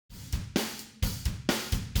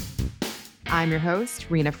I'm your host,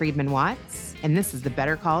 Reena Friedman Watts, and this is the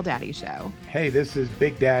Better Call Daddy Show. Hey, this is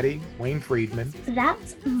Big Daddy, Wayne Friedman.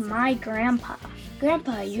 That's my grandpa.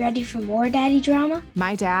 Grandpa, you ready for more daddy drama?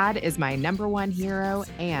 My dad is my number one hero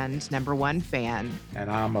and number one fan.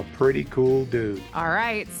 And I'm a pretty cool dude. All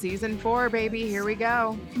right, season 4, baby. Here we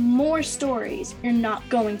go. More stories you're not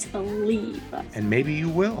going to believe. And maybe you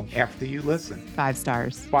will after you listen. 5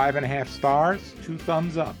 stars. 5.5 stars, 2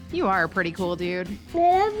 thumbs up. You are a pretty cool dude. I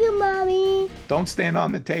love you, Mommy. Don't stand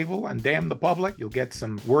on the table and damn the public. You'll get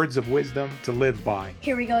some words of wisdom to live by.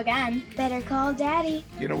 Here we go again. Better call Daddy.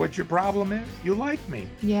 You know what your problem is? You like me.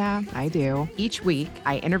 Yeah, I do. Each week,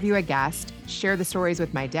 I interview a guest, share the stories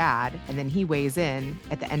with my dad, and then he weighs in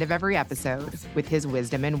at the end of every episode with his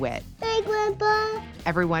wisdom and wit. Hey, Grandpa.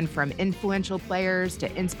 Everyone from influential players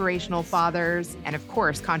to inspirational fathers, and of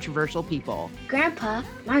course, controversial people. Grandpa,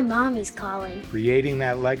 my mommy's calling. Creating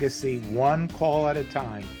that legacy one call at a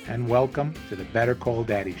time. And welcome to the Better Call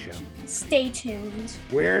Daddy Show. Stay tuned.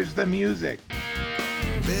 Where's the music?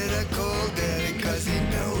 Better call Daddy 'cause he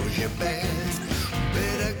knows you best.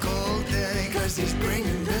 Better call Daddy 'cause he's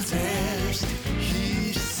bringing the test.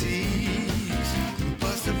 He sees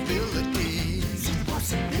possibilities.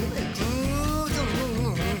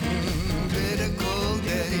 Ooh, better call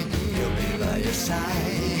Daddy, he'll be by your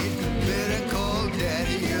side. Better call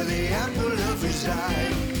Daddy, you're the apple of his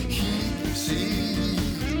eye. He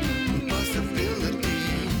sees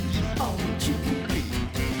possibilities. Won't you please?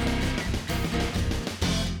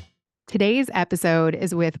 Today's episode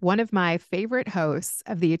is with one of my favorite hosts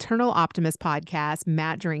of the Eternal Optimist podcast,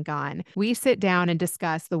 Matt Drinkon. We sit down and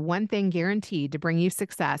discuss the one thing guaranteed to bring you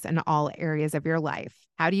success in all areas of your life.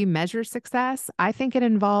 How do you measure success? I think it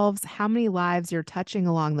involves how many lives you're touching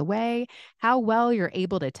along the way, how well you're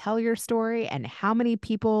able to tell your story, and how many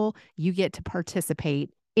people you get to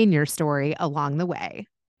participate in your story along the way.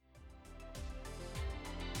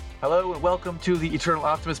 Hello and welcome to the Eternal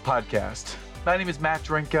Optimist podcast. My name is Matt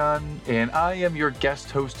Drinkon, and I am your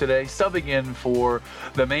guest host today, subbing in for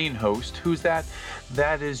the main host. Who's that?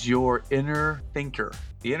 That is your inner thinker.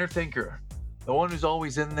 The inner thinker. The one who's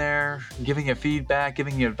always in there, giving you feedback,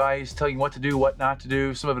 giving you advice, telling you what to do, what not to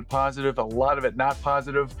do, some of it positive, a lot of it not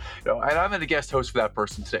positive. And I'm the guest host for that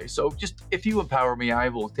person today. So just, if you empower me, I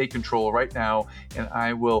will take control right now, and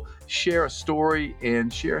I will share a story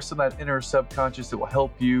and share some of that inner subconscious that will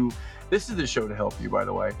help you. This is the show to help you, by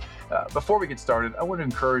the way. Before we get started, I want to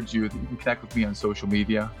encourage you that you can connect with me on social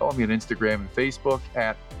media. Follow me on Instagram and Facebook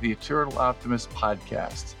at the Eternal Optimist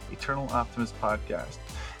Podcast. Eternal Optimist Podcast.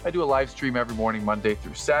 I do a live stream every morning, Monday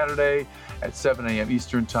through Saturday at 7 a.m.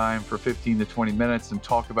 Eastern Time for 15 to 20 minutes and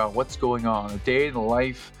talk about what's going on, a day in the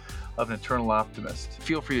life of an eternal optimist.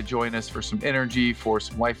 Feel free to join us for some energy, for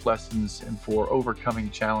some life lessons, and for overcoming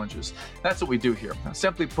challenges. That's what we do here. Now,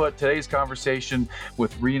 simply put, today's conversation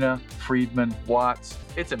with Reena Friedman Watts,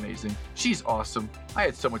 it's amazing. She's awesome. I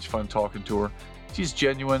had so much fun talking to her. She's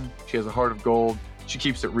genuine. She has a heart of gold. She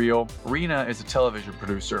keeps it real. Reena is a television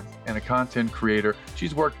producer and a content creator.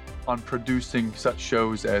 She's worked on producing such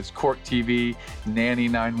shows as Court TV, Nanny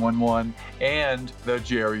 911, and The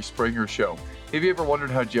Jerry Springer Show. Have you ever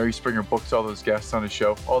wondered how Jerry Springer books all those guests on his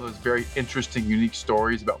show? All those very interesting, unique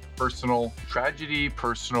stories about personal tragedy,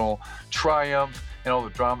 personal triumph, and all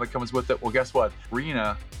the drama that comes with it? Well, guess what?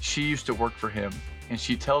 Reena, she used to work for him, and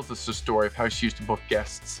she tells us the story of how she used to book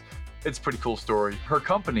guests. It's a pretty cool story. Her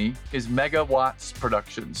company is Megawatts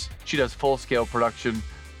Productions. She does full-scale production,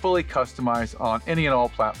 fully customized on any and all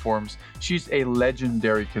platforms. She's a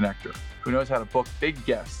legendary connector who knows how to book big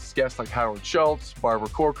guests like Howard Schultz, Barbara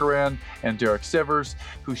Corcoran, and Derek Sivers,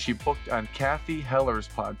 who she booked on Kathy Heller's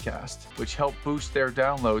podcast, which helped boost their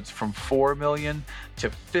downloads from 4 million to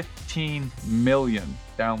 15 million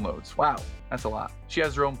downloads. Wow, that's a lot. She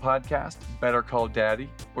has her own podcast, Better Call Daddy,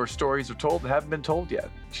 where stories are told that haven't been told yet.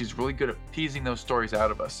 She's really good at teasing those stories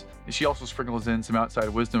out of us. She also sprinkles in some outside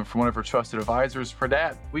wisdom from one of her trusted advisors, her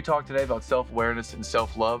dad. We talked today about self-awareness and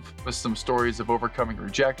self-love with some stories of overcoming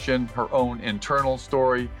rejection, her own internal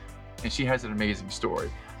story, and she has an amazing story.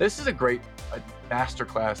 This is a great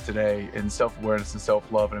masterclass today in self-awareness and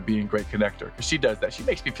self-love and a being a great connector, because she does that. She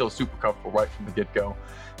makes me feel super comfortable right from the get-go.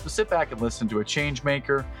 So sit back and listen to a change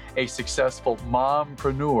maker, a successful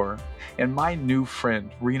mompreneur, and my new friend,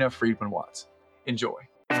 Reena Friedman Watts. Enjoy.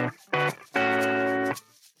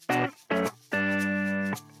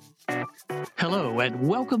 Hello, and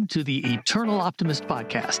welcome to the Eternal Optimist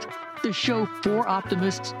Podcast, the show for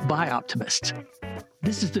optimists by optimists.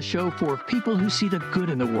 This is the show for people who see the good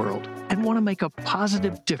in the world and want to make a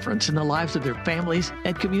positive difference in the lives of their families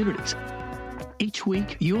and communities. Each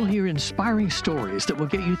week, you'll hear inspiring stories that will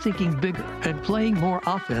get you thinking bigger and playing more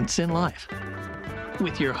offense in life.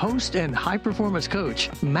 With your host and high-performance coach,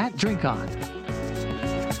 Matt Drinkon.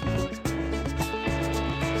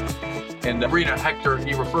 And Reena, Hector,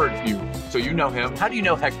 he referred you, so you know him. How do you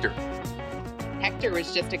know Hector? Hector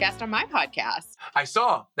was just a guest on my podcast. I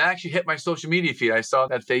saw. That actually hit my social media feed. I saw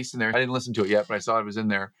that face in there. I didn't listen to it yet, but I saw it was in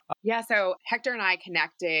there. Yeah, so Hector and I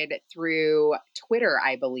connected through Twitter,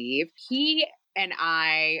 I believe. He and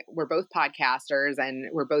I were both podcasters and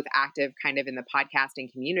we're both active kind of in the podcasting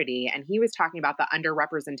community. And he was talking about the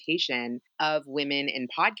underrepresentation of women in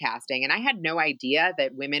podcasting. And I had no idea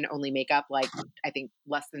that women only make up I think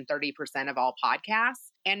less than 30% of all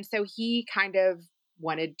podcasts. And so he kind of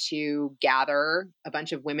wanted to gather a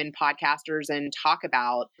bunch of women podcasters and talk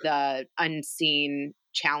about the unseen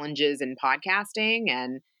challenges in podcasting.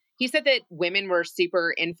 And he said that women were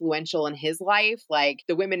super influential in his life. Like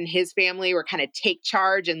the women in his family were kind of take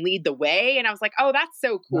charge and lead the way. And I was like, oh, that's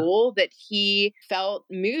so cool that he felt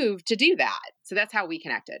moved to do that. So that's how we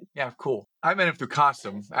connected. Yeah, cool. I met him through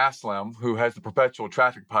Qasim Aslam, who has the Perpetual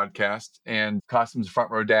Traffic podcast, and Qasim's a front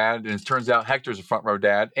row dad, and it turns out Hector's a front row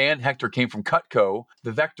dad, and Hector came from Cutco,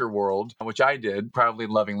 the Vector world, which I did proudly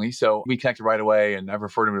and lovingly. So we connected right away, and I've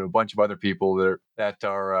referred him to a bunch of other people that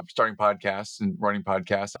are starting podcasts and running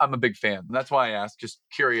podcasts. I'm a big fan. And that's why I asked, just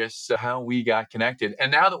curious how we got connected.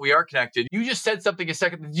 And now that we are connected, you just said something a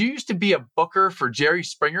second. Did you used to be a booker for Jerry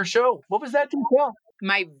Springer show? What was that detail?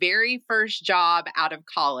 My very first job out of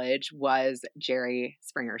college was Jerry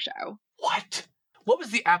Springer show. What? What was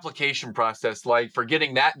the application process like for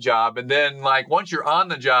getting that job? And then once you're on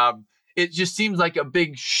the job, it just seems like a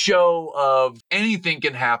big show of anything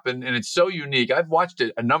can happen. And it's so unique. I've watched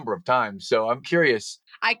it a number of times. So I'm curious.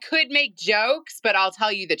 I could make jokes, but I'll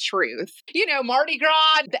tell you the truth. Mardi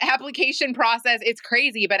Gras, the application process, it's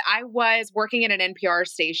crazy. But I was working at an NPR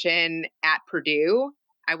station at Purdue.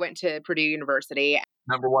 I went to Purdue University.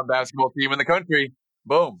 Number one basketball team in the country.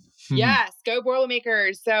 Boom. Yes, go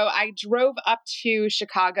Boilermakers. So I drove up to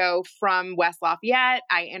Chicago from West Lafayette.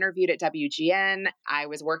 I interviewed at WGN. I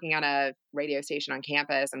was working on a radio station on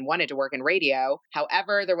campus and wanted to work in radio.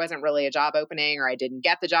 However, there wasn't really a job opening, or I didn't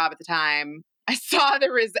get the job at the time. I saw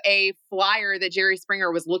there was a flyer that Jerry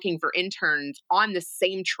Springer was looking for interns on the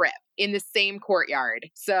same trip in the same courtyard.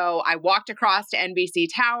 So I walked across to NBC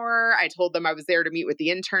Tower. I told them I was there to meet with the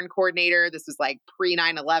intern coordinator. This was pre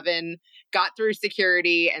 9/11, got through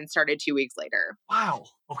security and started 2 weeks later. Wow.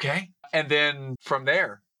 Okay. And then from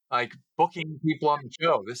there, booking people on the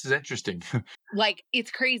show. This is interesting.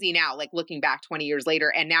 It's crazy now, looking back 20 years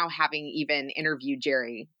later and now having even interviewed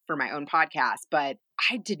Jerry for my own podcast. But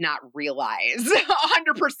I did not realize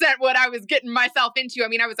 100% what I was getting myself into. I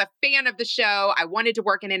mean, I was a fan of the show. I wanted to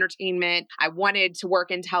work in entertainment. I wanted to work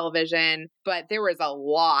in television, but there was a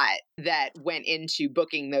lot that went into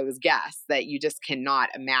booking those guests that you just cannot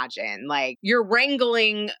imagine. You're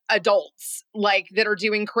wrangling adults that are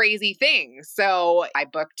doing crazy things. So I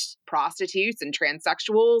booked prostitutes and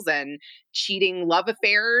transsexuals and cheating love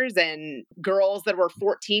affairs and girls that were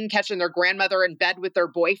 14 catching their grandmother in bed with their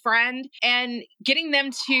boyfriend and getting them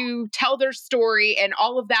to tell their story, and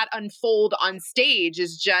all of that unfold on stage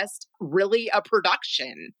is just really a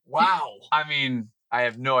production. Wow. I mean, I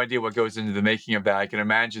have no idea what goes into the making of that. I can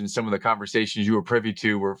imagine some of the conversations you were privy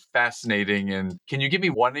to were fascinating. And can you give me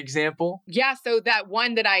one example? Yeah. So that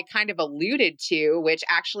one that I kind of alluded to, which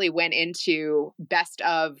actually went into best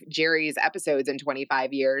of Jerry's episodes in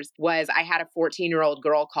 25 years, was I had a 14-year-old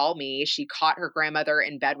girl call me. She caught her grandmother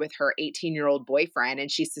in bed with her 18-year-old boyfriend, and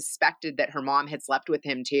she suspected that her mom had slept with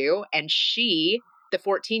him too. And the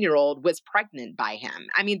 14-year-old was pregnant by him.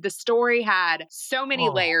 I mean, the story had so many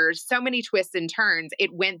layers, so many twists and turns.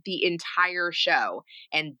 It went the entire show.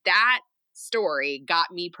 And that story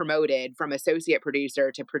got me promoted from associate producer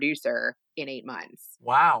to producer in 8 months.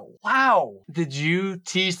 Wow. Wow. Did you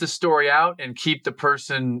tease the story out and keep the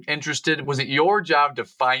person interested? Was it your job to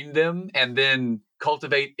find them and then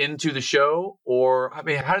cultivate into the show? Or, I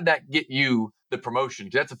mean, how did that get you the promotion?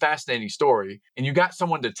 Because that's a fascinating story. And you got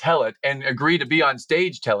someone to tell it and agree to be on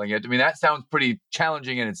stage telling it. I mean, that sounds pretty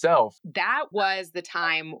challenging in itself. That was the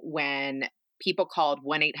time when people called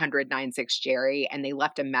 1-800-96-JERRY and they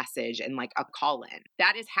left a message and a call-in.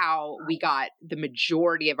 That is how we got the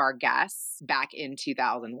majority of our guests back in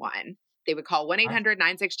 2001. They would call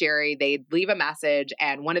 1-800-96-JERRY, they'd leave a message,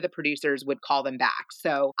 and one of the producers would call them back.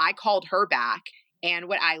 So I called her back. And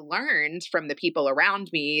what I learned from the people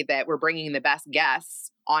around me that were bringing the best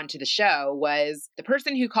guests onto the show was the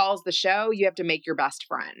person who calls the show, you have to make your best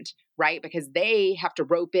friend, right? Because they have to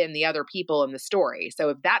rope in the other people in the story. So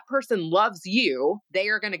if that person loves you, they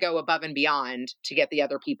are going to go above and beyond to get the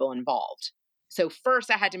other people involved. So first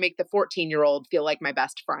I had to make the 14-year-old feel like my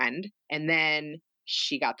best friend. And then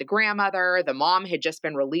she got the grandmother. The mom had just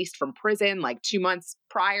been released from prison like 2 months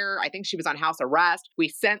prior. I think she was on house arrest. We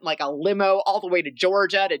sent like a limo all the way to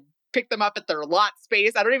Georgia to pick them up at their lot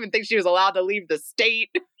space. I don't even think she was allowed to leave the state.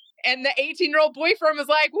 And the 18-year-old boyfriend was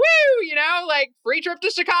like, woo, like free trip to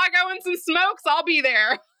Chicago and some smokes. I'll be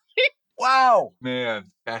there. Wow. Man,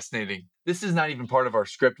 fascinating. This is not even part of our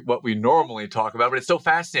script, what we normally talk about, but it's so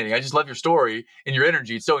fascinating. I just love your story and your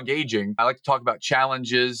energy. It's so engaging. I like to talk about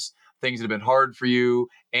challenges, things that have been hard for you,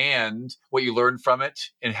 and what you learned from it,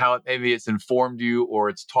 and how maybe it's informed you or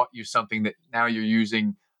it's taught you something that now you're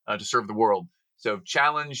using to serve the world. So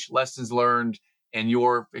challenge, lessons learned, and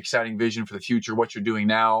your exciting vision for the future, what you're doing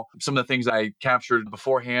now. Some of the things I captured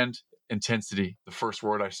beforehand. Intensity, the first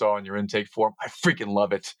word I saw in your intake form. I freaking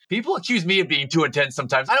love it. People accuse me of being too intense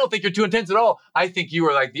sometimes. I don't think you're too intense at all. I think you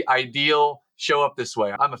are like the ideal show up this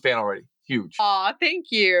way. I'm a fan already. Huge. Aw, thank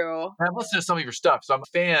you. I've listened to some of your stuff, so I'm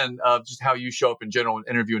a fan of just how you show up in general and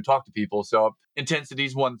interview and talk to people. So intensity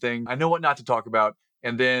is one thing. I know what not to talk about.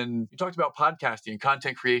 And then you talked about podcasting,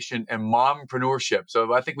 content creation, and mompreneurship.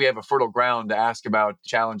 So I think we have a fertile ground to ask about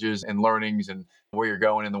challenges and learnings and where you're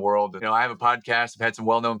going in the world. I have a podcast. I've had some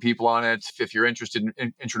well-known people on it. If you're interested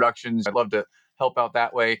in introductions, I'd love to help out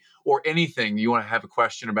that way. Or anything you want to have a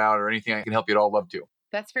question about or anything I can help you at all, love to.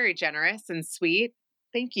 That's very generous and sweet.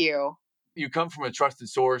 Thank you. You come from a trusted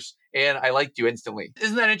source, and I liked you instantly.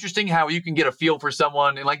 Isn't that interesting how you can get a feel for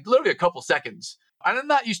someone in like literally a couple seconds? I'm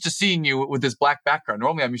not used to seeing you with this black background.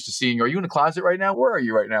 Normally, I'm used to seeing you. Are you in a closet right now? Where are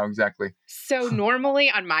you right now exactly? So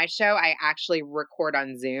normally on my show, I actually record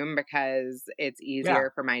on Zoom because it's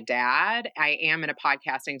easier for my dad. I am in a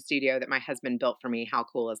podcasting studio that my husband built for me. How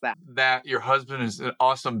cool is that? That your husband is an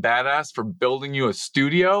awesome badass for building you a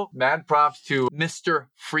studio. Mad props to Mr.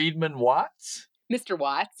 Friedman Watts. Mr.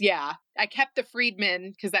 Watts, yeah. I kept the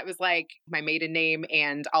Friedman because that was like my maiden name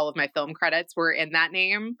and all of my film credits were in that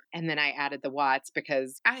name. And then I added the Watts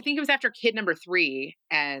because I think it was after kid number 3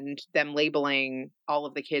 and them labeling all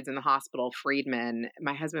of the kids in the hospital Friedman.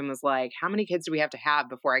 My husband was like, how many kids do we have to have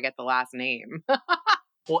before I get the last name?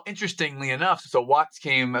 Well, interestingly enough, so Watts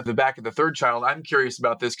came at the back of the third child. I'm curious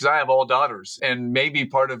about this because I have all daughters. And maybe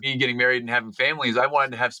part of me getting married and having families, I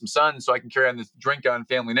wanted to have some sons so I can carry on this drink on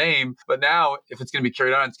family name. But now, if it's going to be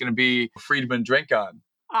carried on, it's going to be Friedman Drink On.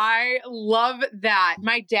 I love that.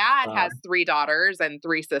 My dad has 3 daughters and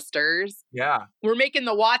 3 sisters. Yeah. We're making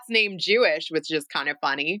the Watts name Jewish, which is kind of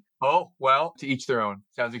funny. Oh, well, to each their own.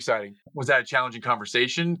 Sounds exciting. Was that a challenging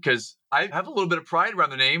conversation? Because I have a little bit of pride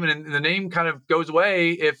around the name, and the name kind of goes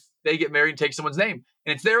away if they get married and take someone's name.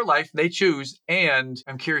 And it's their life, they choose. And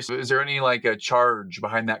I'm curious, is there any like a charge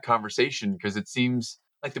behind that conversation? Because it seems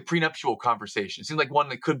like the prenuptial conversation. It seems like one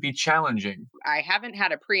that could be challenging. I haven't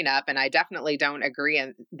had a prenup, and I definitely don't agree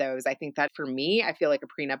on those. I think that for me, I feel like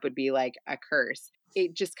a prenup would be like a curse.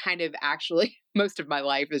 It just kind of actually, most of my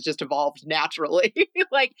life has just evolved naturally.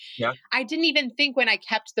 Like, Yeah. I didn't even think when I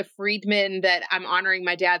kept the Friedman that I'm honoring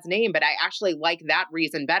my dad's name, but I actually like that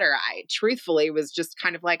reason better. I truthfully was just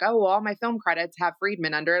kind of like, oh, well, all my film credits have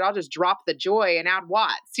Friedman under it. I'll just drop the Joy and add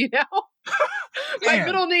Watts, My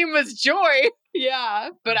middle name was Joy. Yeah,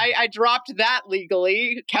 but I dropped that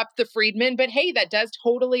legally, kept the Friedman. But hey, that does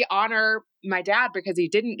totally honor my dad because he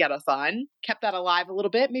didn't get a son. Kept that alive a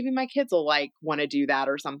little bit. Maybe my kids will like want to do that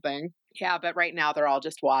or something. Yeah, but right now they're all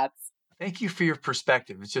just Watts. Thank you for your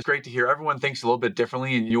perspective. It's just great to hear. Everyone thinks a little bit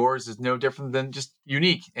differently, and yours is no different than just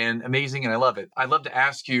unique and amazing, and I love it. I'd love to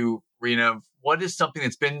ask you, Reena, what is something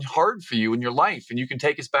that's been hard for you in your life? And you can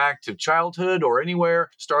take us back to childhood or anywhere,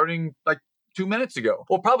 starting like 2 minutes ago.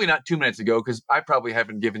 Well, probably not 2 minutes ago, because I probably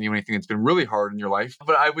haven't given you anything that's been really hard in your life.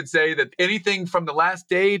 But I would say that anything from the last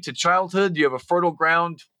day to childhood, you have a fertile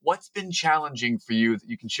ground. What's been challenging for you that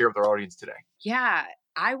you can share with our audience today? Yeah,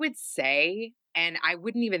 I would say, and I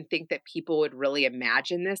wouldn't even think that people would really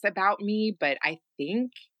imagine this about me, but I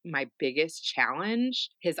think my biggest challenge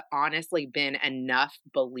has honestly been enough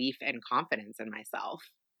belief and confidence in myself.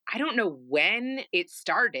 I don't know when it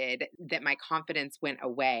started that my confidence went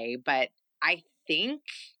away, but I think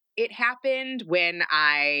it happened when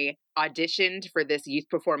I auditioned for this youth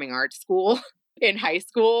performing arts school. in high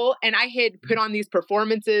school. And I had put on these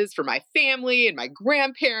performances for my family and my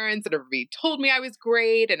grandparents, and everybody told me I was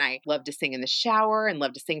great. And I loved to sing in the shower and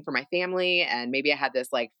loved to sing for my family. And maybe I had this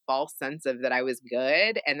like false sense of that I was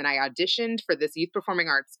good. And then I auditioned for this youth performing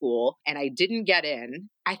arts school and I didn't get in.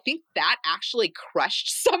 I think that actually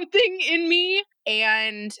crushed something in me.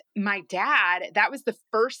 And my dad, that was the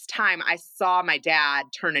first time I saw my dad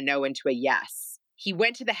turn a no into a yes. He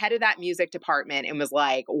went to the head of that music department and was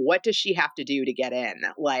like, what does she have to do to get in?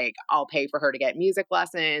 Like, I'll pay for her to get music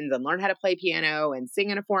lessons and learn how to play piano and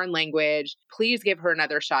sing in a foreign language. Please give her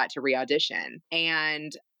another shot to re-audition.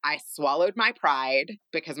 And I swallowed my pride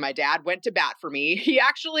because my dad went to bat for me. He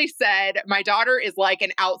actually said, my daughter is like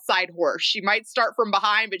an outside horse. She might start from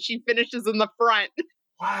behind, but she finishes in the front.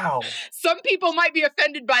 Wow. Some people might be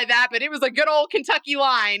offended by that, but it was a good old Kentucky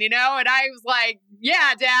line, And I was like,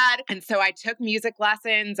 yeah, Dad. And so I took music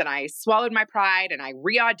lessons and I swallowed my pride and I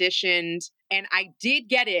re-auditioned and I did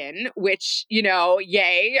get in, which,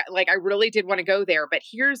 yay. Like I really did want to go there. But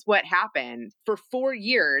here's what happened. For 4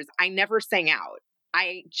 years, I never sang out.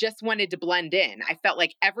 I just wanted to blend in. I felt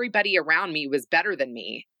like everybody around me was better than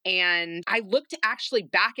me. And I looked actually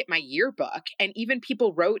back at my yearbook, and even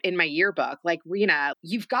people wrote in my yearbook, like, Reena,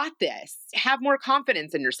 you've got this. Have more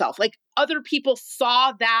confidence in yourself. Like other people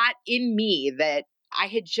saw that in me, that I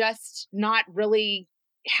had just not really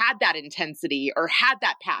had that intensity or had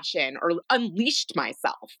that passion or unleashed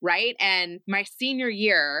myself, right? And my senior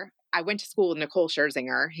year, I went to school with Nicole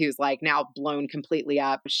Scherzinger, who's like now blown completely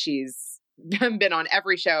up. She's been on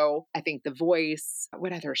every show. I think The Voice.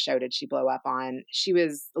 What other show did she blow up on? She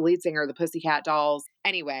was the lead singer of the Pussycat Dolls.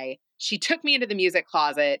 Anyway, she took me into the music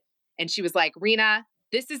closet and she was like, Reena,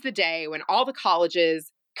 this is the day when all the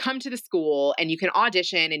colleges come to the school and you can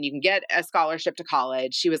audition and you can get a scholarship to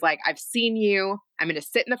college. She was like, I've seen you. I'm going to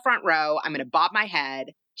sit in the front row. I'm going to bob my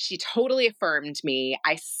head. She totally affirmed me.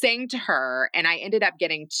 I sang to her and I ended up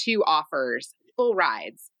getting 2 offers, full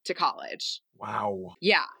rides to college. Wow.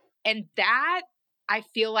 Yeah. And that I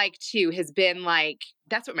feel like too has been like,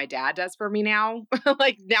 that's what my dad does for me now.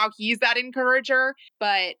 Like now he's that encourager.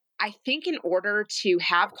 But I think in order to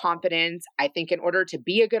have confidence, I think in order to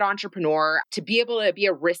be a good entrepreneur, to be able to be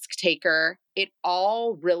a risk taker, it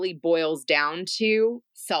all really boils down to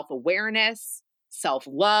self-awareness,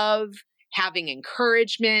 self-love, having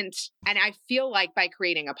encouragement. And I feel like by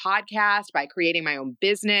creating a podcast, by creating my own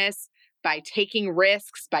business, by taking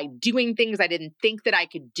risks, by doing things I didn't think that I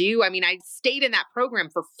could do. I mean, I stayed in that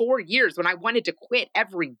program for 4 years when I wanted to quit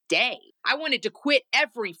every day. I wanted to quit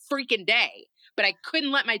every freaking day, but I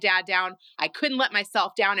couldn't let my dad down. I couldn't let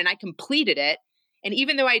myself down, and I completed it. And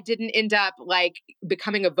even though I didn't end up like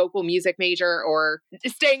becoming a vocal music major or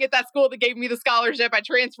staying at that school that gave me the scholarship, I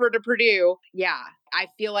transferred to Purdue. Yeah, I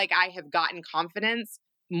feel like I have gotten confidence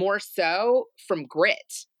more so from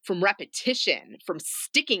grit, from repetition, from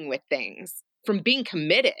sticking with things, from being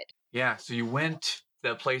committed. Yeah. So you went to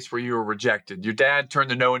that place where you were rejected. Your dad turned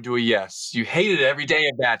the no into a yes. You hated every day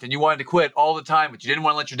of that and you wanted to quit all the time, but you didn't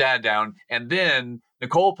want to let your dad down. And then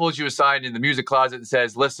Nicole pulls you aside in the music closet and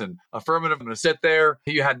says, listen, affirmative, I'm going to sit there.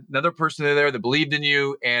 You had another person there that believed in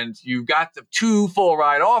you and you got the 2 full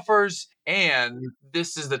ride offers. And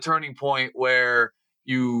this is the turning point where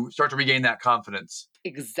you start to regain that confidence.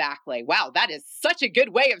 Exactly. Wow, that is such a good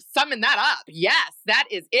way of summing that up. Yes, that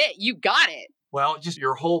is it. You got it. Well, just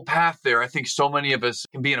your whole path there. I think so many of us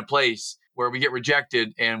can be in a place where we get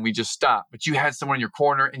rejected and we just stop. But you had someone in your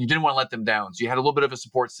corner and you didn't want to let them down. So you had a little bit of a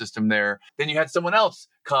support system there. Then you had someone else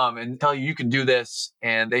come and tell you can do this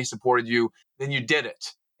and they supported you. Then you did it.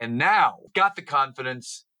 And now got the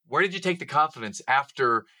confidence. Where did you take the confidence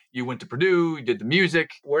after you went to Purdue, you did the music?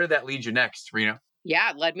 Where did that lead you next, Reena?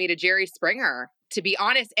 Yeah, it led me to Jerry Springer, to be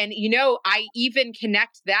honest. And, I even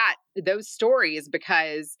connect those stories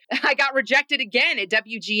because I got rejected again at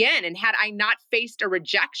WGN. And had I not faced a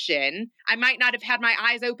rejection, I might not have had my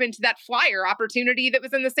eyes open to that flyer opportunity that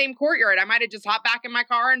was in the same courtyard. I might have just hopped back in my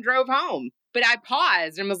car and drove home. But I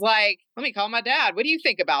paused and was like, let me call my dad. What do you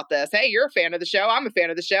think about this? Hey, you're a fan of the show. I'm a fan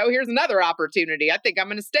of the show. Here's another opportunity. I think I'm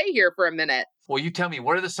going to stay here for a minute. Well, you tell me,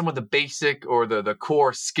 what are some of the basic or the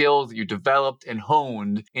core skills that you developed and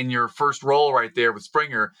honed in your first role right there with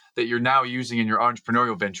Springer that you're now using in your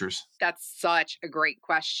entrepreneurial ventures? That's such a great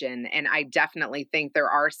question. And I definitely think there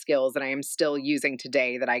are skills that I am still using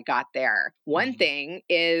today that I got there. One thing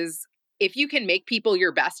is, if you can make people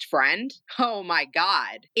your best friend, oh my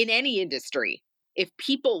God, in any industry, if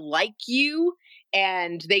people like you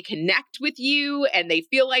and they connect with you and they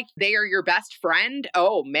feel like they are your best friend,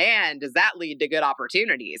 oh man, does that lead to good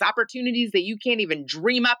opportunities that you can't even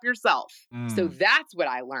dream up yourself. So that's what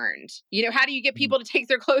I learned. How do you get people to take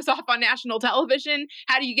their clothes off on national television?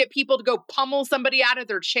 How do you get people to go pummel somebody out of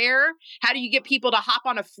their chair? How do you get people to hop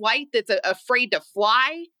on a flight that's afraid to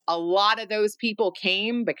fly? A lot of those people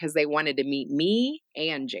came because they wanted to meet me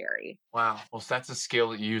and Jerry. Wow. Well, that's a skill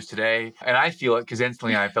that you use today. And I feel it because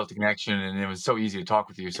instantly I felt a connection and it was so easy to talk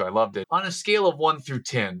with you. So I loved it. On a scale of 1 through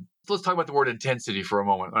 10, let's talk about the word intensity for a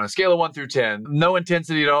moment. On a scale of 1 through 10, no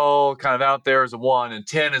intensity at all, kind of out there is a 1, and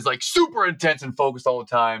 10 is like super intense and focused all the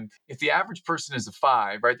time. If the average person is a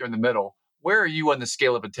 5, right there in the middle, where are you on the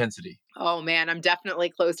scale of intensity? Oh man, I'm definitely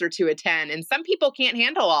closer to a 10. And some people can't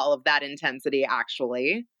handle all of that intensity,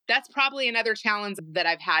 actually. That's probably another challenge that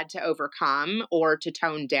I've had to overcome or to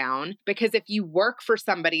tone down. Because if you work for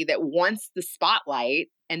somebody that wants the spotlight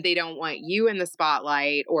and they don't want you in the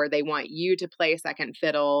spotlight, or they want you to play second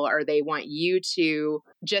fiddle, or they want you to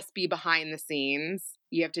just be behind the scenes,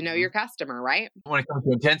 you have to know your customer, right? When it comes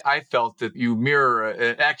to intent, I felt that you mirror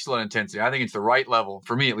an excellent intensity. I think it's the right level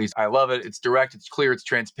for me, at least. I love it. It's direct, it's clear, it's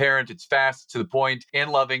transparent, it's fast, to the point, and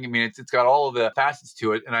loving. I mean, it's got all of the facets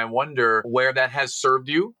to it. And I wonder where that has served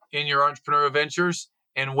you in your entrepreneurial ventures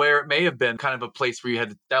and where it may have been kind of a place where you had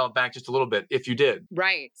to dial it back just a little bit, if you did.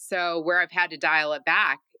 Right. So where I've had to dial it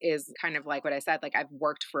back is kind of like what I said, like I've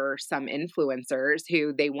worked for some influencers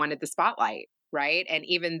who they wanted the spotlight. Right. And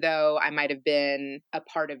even though I might have been a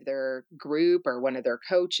part of their group or one of their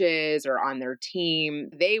coaches or on their team,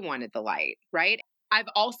 they wanted the light. Right. I've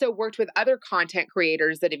also worked with other content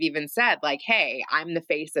creators that have even said, like, hey, I'm the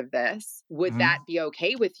face of this. Would that be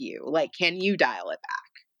okay with you? Like, can you dial it back?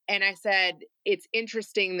 And I said, it's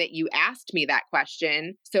interesting that you asked me that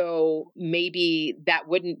question. So maybe that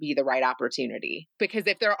wouldn't be the right opportunity. Because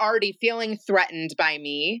if they're already feeling threatened by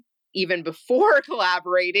me, even before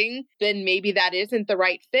collaborating, then maybe that isn't the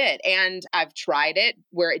right fit. And I've tried it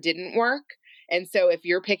where it didn't work. And so if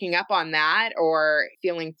you're picking up on that or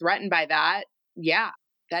feeling threatened by that, yeah,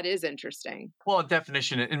 that is interesting. Well, a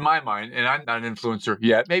definition in my mind, and I'm not an influencer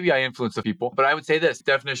yet. Maybe I influence the people, but I would say this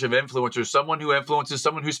definition of influencer: someone who influences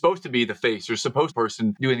someone who's supposed to be the face or supposed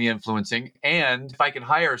person doing the influencing. And if I can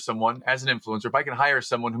hire someone as an influencer, if I can hire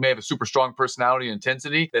someone who may have a super strong personality and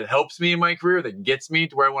intensity that helps me in my career, that gets me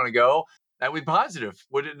to where I want to go, that would be positive,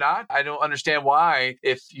 would it not? I don't understand why,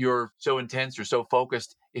 if you're so intense or so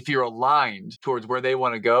focused, if you're aligned towards where they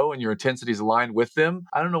want to go and your intensity is aligned with them,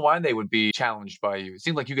 I don't know why they would be challenged by you. It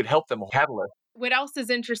seems like you could help them, a catalyst. What else is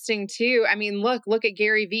interesting too? I mean, look at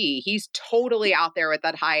Gary Vee. He's totally out there with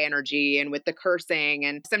that high energy and with the cursing.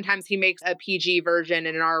 And sometimes he makes a PG version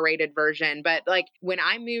and an R-rated version. But like when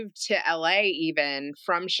I moved to LA, even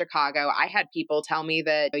from Chicago, I had people tell me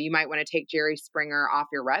that you might want to take Jerry Springer off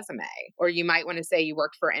your resume, or you might want to say you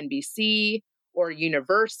worked for NBC or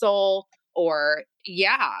Universal. Or,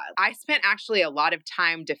 yeah, I spent actually a lot of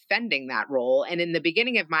time defending that role. And in the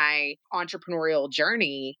beginning of my entrepreneurial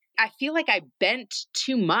journey, I feel like I bent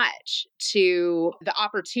too much to the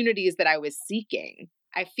opportunities that I was seeking.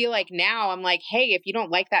 I feel like now I'm like, hey, if you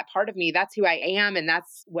don't like that part of me, that's who I am and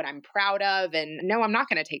that's what I'm proud of. And no, I'm not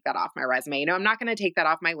going to take that off my resume. No, I'm not going to take that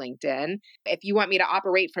off my LinkedIn. If you want me to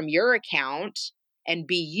operate from your account and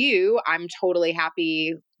be you, I'm totally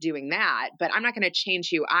happy doing that, but I'm not going to change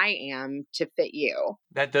who I am to fit you.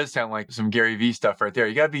 That does sound like some Gary Vee stuff right there.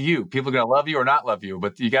 You got to be you. People are going to love you or not love you,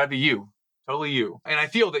 but you got to be you. Totally you. And I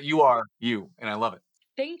feel that you are you, and I love it.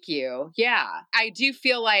 Thank you. Yeah. I do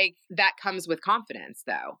feel like that comes with confidence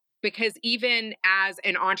though, because even as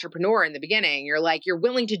an entrepreneur in the beginning, you're like, you're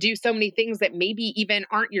willing to do so many things that maybe even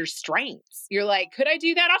aren't your strengths. You're like, could I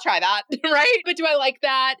do that? I'll try that. Right. But do I like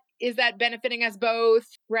that? Is that benefiting us both?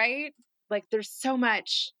 Right. Like there's so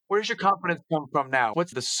much. Where does your confidence come from now?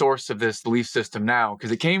 What's the source of this belief system now?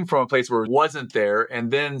 Because it came from a place where it wasn't there,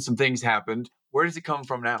 and then some things happened. Where does it come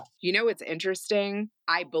from now? You know what's interesting?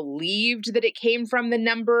 I believed that it came from the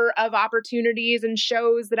number of opportunities and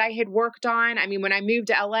shows that I had worked on. I mean, when I moved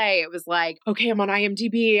to LA, it was like, okay, I'm on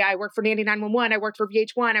IMDb. I work for Nandy 911. I work for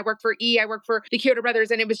VH1. I work for E. I work for the Kyoto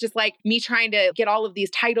Brothers. And it was just like me trying to get all of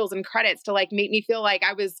these titles and credits to like make me feel like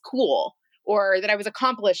I was cool or that I was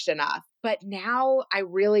accomplished enough. But now I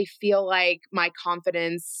really feel like my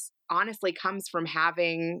confidence honestly comes from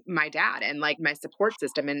having my dad and like my support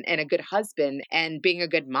system and a good husband and being a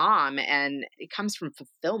good mom. And it comes from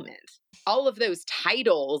fulfillment. All of those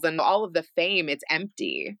titles and all of the fame, it's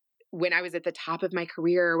empty. When I was at the top of my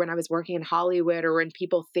career, when I was working in Hollywood, or when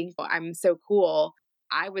people think I'm so cool,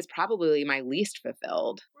 I was probably my least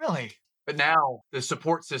fulfilled. Really? But now the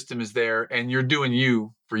support system is there and you're doing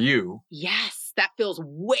you for you. Yes. yes, that feels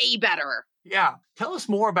way better. Yeah. Tell us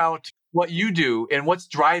more about what you do and what's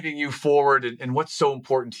driving you forward and what's so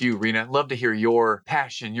important to you, Reena. I'd love to hear your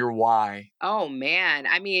passion, your why. Oh man.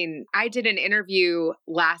 I mean, I did an interview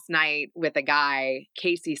last night with a guy,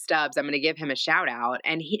 Casey Stubbs. I'm going to give him a shout out.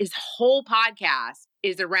 And his whole podcast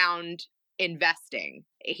is around investing.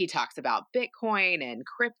 He talks about Bitcoin and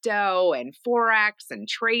crypto and Forex and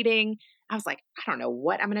trading. I was like, I don't know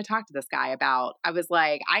what I'm going to talk to this guy about. I was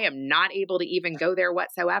like, I am not able to even go there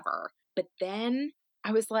whatsoever. But then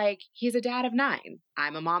I was like, he's a dad of 9.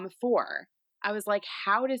 I'm a mom of 4. I was like,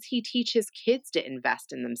 how does he teach his kids to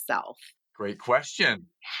invest in themselves? Great question.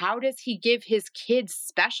 How does he give his kids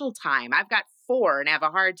special time? I've got 4 and have a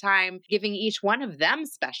hard time giving each one of them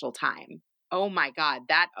special time. Oh my God,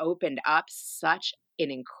 that opened up such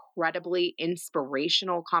an incredibly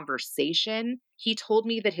inspirational conversation. He told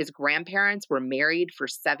me that his grandparents were married for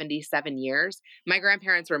 77 years. My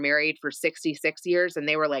grandparents were married for 66 years, and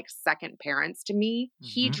they were like second parents to me.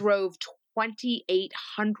 He drove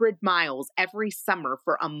 2,800 miles every summer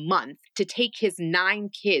for a month to take his 9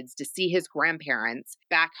 kids to see his grandparents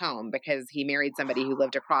back home because he married somebody who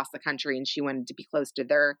lived across the country and she wanted to be close to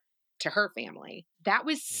her family. That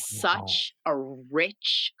was such a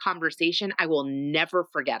rich conversation. I will never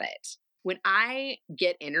forget it. When I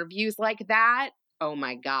get interviews like that, oh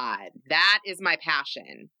my God, that is my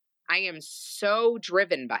passion. I am so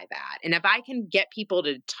driven by that. And if I can get people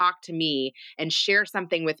to talk to me and share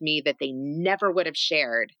something with me that they never would have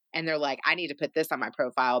shared, and they're like, I need to put this on my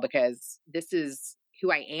profile because this is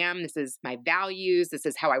who I am. This is my values. This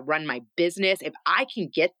is how I run my business. If I can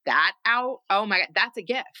get that out, oh my God, that's a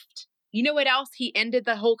gift. You know what else he ended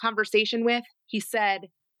the whole conversation with? He said,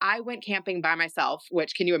 I went camping by myself,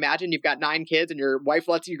 which can you imagine? You've got 9 kids and your wife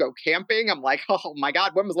lets you go camping. I'm like, oh my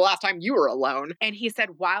God, when was the last time you were alone? And he said,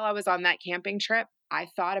 while I was on that camping trip, I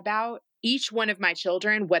thought about each one of my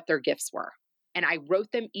children, what their gifts were. And I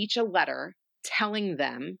wrote them each a letter telling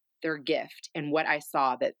them their gift and what I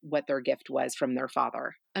saw that what their gift was from their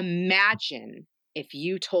father. Imagine if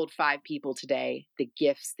you told 5 people today the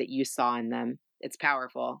gifts that you saw in them. It's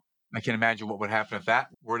powerful. I can imagine what would happen if that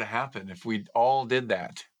were to happen. If we all did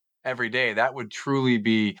that every day, that would truly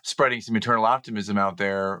be spreading some eternal optimism out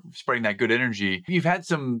there, spreading that good energy. You've had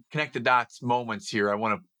some connect the dots moments here I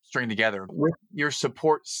want to string together with your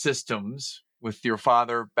support systems, with your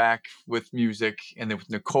father back with music, and then with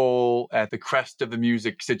Nicole at the crest of the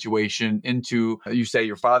music situation, into, you say,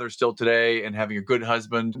 your father still today and having a good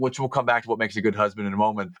husband, which we'll come back to what makes a good husband in a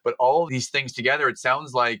moment. But all these things together, it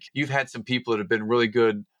sounds like you've had some people that have been really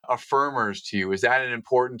good affirmers to you. Is that an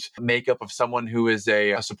important makeup of someone who is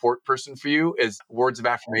a support person for you? Is words of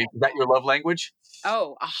affirmation, is that your love language?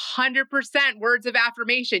 Oh, 100% words of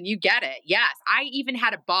affirmation. You get it. Yes. I even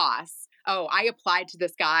had a boss. Oh, I applied to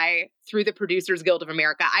this guy through the Producers Guild of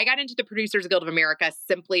America. I got into the Producers Guild of America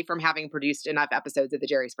simply from having produced enough episodes of The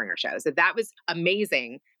Jerry Springer Show. So that was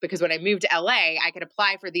amazing because when I moved to LA, I could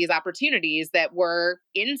apply for these opportunities that were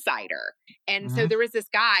insider. And so there was this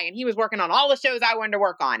guy and he was working on all the shows I wanted to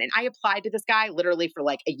work on. And I applied to this guy literally for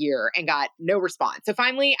like a year and got no response. So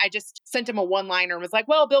finally, I just sent him a one-liner and was like,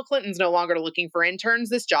 well, Bill Clinton's no longer looking for interns.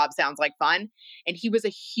 This job sounds like fun. And he was a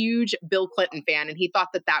huge Bill Clinton fan and he thought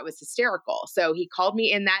that that was hysterical. So he called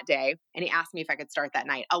me in that day and he asked me if I could start that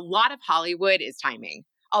night. A lot of Hollywood is timing.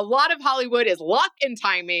 A lot of Hollywood is luck and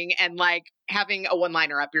timing and like having a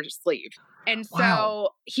one-liner up your sleeve. And so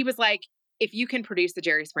he was like, if you can produce the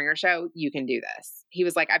Jerry Springer Show, you can do this. He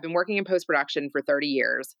was like, I've been working in post-production for 30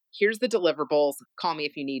 years. Here's the deliverables. Call me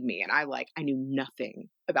if you need me. And I knew nothing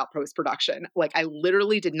about post-production. Like I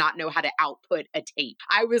literally did not know how to output a tape.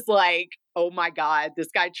 I was like, oh my God, this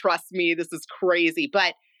guy trusts me. This is crazy.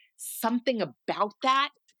 But something about that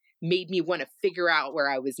made me want to figure out where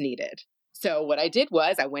I was needed. So what I did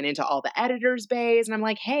was I went into all the editors' bays and I'm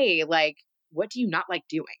like, hey, like, what do you not like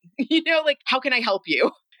doing? Like, how can I help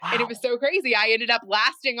you? Wow. And it was so crazy. I ended up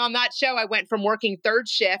lasting on that show. I went from working third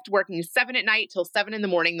shift, working 7 at night till 7 in the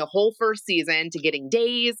morning, the whole first season, to getting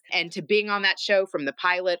days and to being on that show from the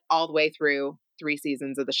pilot all the way through 3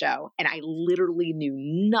 seasons of the show. And I literally knew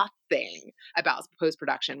nothing about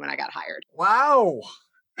post-production when I got hired. Wow.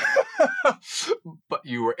 But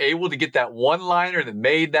you were able to get that one-liner that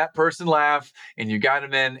made that person laugh and you got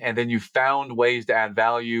him in and then you found ways to add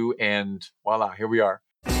value and voila, here we are.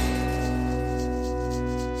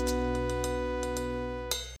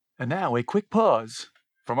 And now a quick pause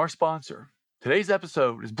from our sponsor. Today's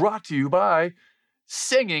episode is brought to you by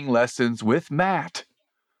Singing Lessons with Matt.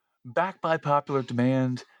 Back by popular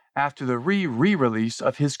demand after the re-release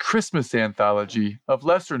of his Christmas anthology of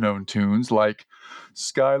lesser-known tunes like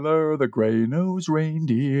Skylar the Gray-Nosed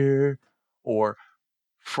Reindeer, or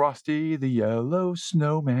Frosty the Yellow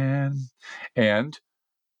Snowman, and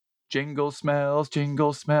Jingle Smells,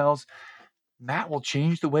 Jingle Smells. Matt will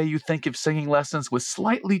change the way you think of singing lessons with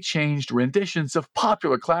slightly changed renditions of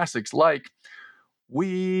popular classics like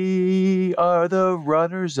We Are the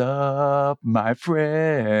Runners Up, My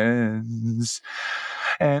Friends.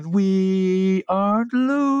 And we aren't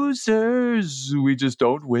losers, we just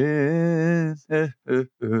don't win.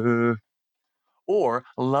 Or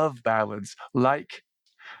love ballads like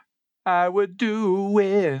I would do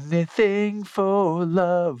anything for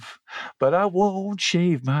love, but I won't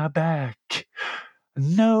shave my back.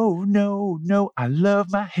 No, no, no, I love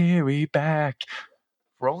my hairy back.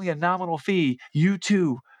 For only a nominal fee, you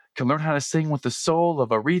too can learn how to sing with the soul of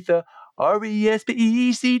Aretha,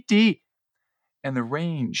 Respect, and the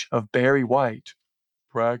range of Barry White.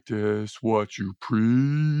 Practice what you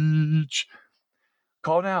preach.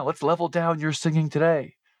 Call now. Let's level down your singing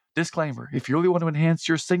today. Disclaimer, if you really want to enhance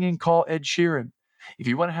your singing, call Ed Sheeran. If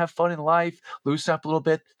you want to have fun in life, loosen up a little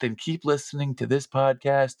bit, then keep listening to this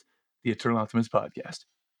podcast, the Eternal Optimist Podcast.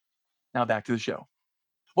 Now back to the show.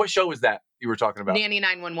 What show was that you were talking about? Nanny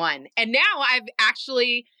 911. And now I've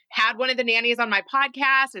actually had one of the nannies on my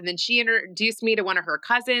podcast, and then she introduced me to one of her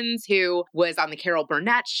cousins who was on the Carol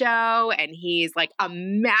Burnett show, and he's like a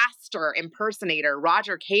master impersonator.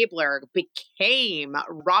 Roger Kabler became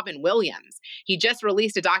Robin Williams. He just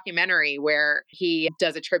released a documentary where he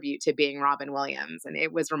does a tribute to being Robin Williams, and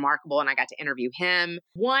it was remarkable, and I got to interview him.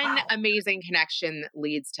 One amazing connection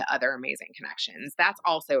leads to other amazing connections. That's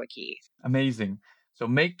also a key. Amazing. So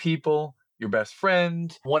make people your best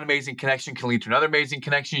friend. One amazing connection can lead to another amazing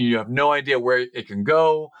connection. You have no idea where it can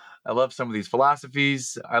go. I love some of these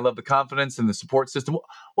philosophies. I love the confidence and the support system.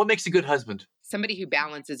 What makes a good husband? Somebody who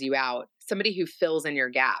balances you out, somebody who fills in your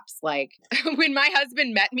gaps. Like when my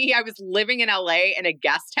husband met me, I was living in LA in a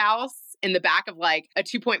guest house in the back of like a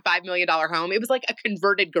 $2.5 million home. It was like a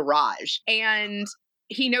converted garage. And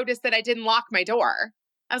he noticed that I didn't lock my door.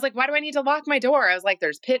 I was like, why do I need to lock my door? I was like,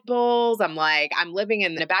 there's pit bulls. I'm like, I'm living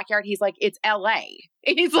in the backyard. He's like, it's LA.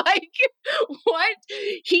 He's like, what?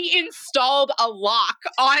 He installed a lock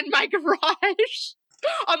on my garage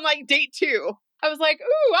on like date 2. I was like,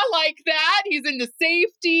 ooh, I like that. He's into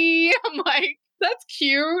safety. I'm like, that's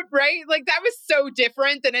cute, right? Like that was so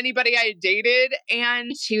different than anybody I had dated.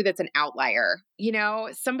 And 2, that's an outlier, you know,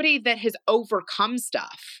 somebody that has overcome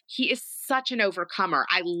stuff. He is such an overcomer.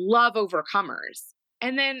 I love overcomers.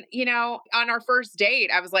 And then, you know, on our first date,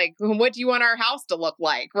 I was like, what do you want our house to look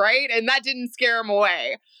like? Right. And that didn't scare him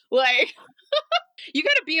away. Like, you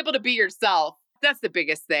got to be able to be yourself. That's the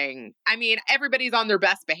biggest thing. I mean, everybody's on their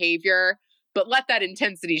best behavior, but let that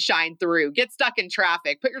intensity shine through. Get stuck in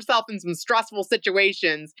traffic, put yourself in some stressful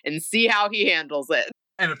situations and see how he handles it.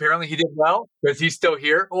 And apparently he did well because he's still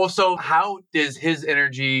here. Also, how does his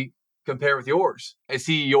energy compare with yours? Is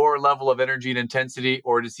he your level of energy and intensity,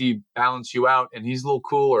 or does he balance you out and he's a little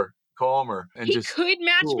cooler, calmer, and he just could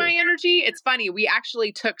match cool? My energy. It's funny. We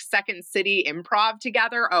actually took Second City Improv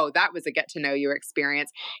together. Oh, that was a get to know you experience.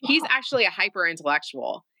 He's actually a hyper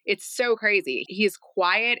intellectual. It's so crazy. He's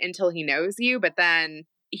quiet until he knows you, but then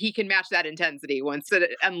he can match that intensity once it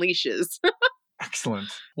unleashes. Excellent.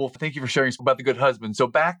 Well, thank you for sharing about the good husband. So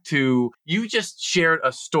back to, you just shared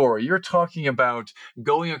a story. You're talking about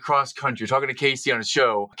going across country. You're talking to Casey on a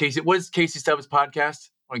show. Casey, what is Casey Stubbs' podcast?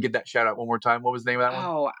 I want to get that shout out one more time. What was the name of that one?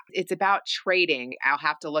 Oh, it's about trading. I'll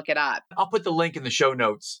have to look it up. I'll put the link in the show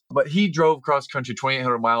notes. But he drove cross country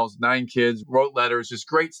 2,800 miles, 9 kids, wrote letters, just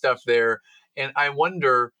great stuff there. And I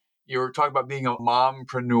wonder, you're talking about being a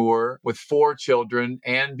mompreneur with 4 children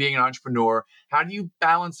and being an entrepreneur. How do you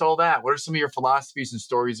balance all that? What are some of your philosophies and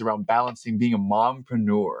stories around balancing being a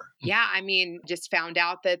mompreneur? Yeah, I mean, just found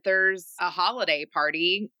out that there's a holiday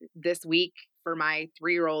party this week for my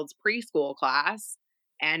 3-year-old's preschool class.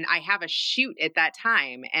 And I have a shoot at that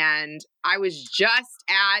time. And I was just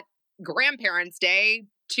at Grandparents' Day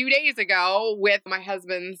 2 days ago with my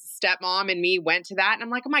husband's stepmom, and me went to that. And I'm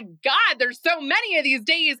like, oh my God, there's so many of these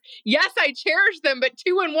days. Yes, I cherish them, but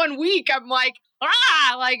 2 in 1 week, I'm like,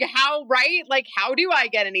 like how, right? Like, how do I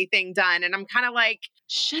get anything done? And I'm kind of like,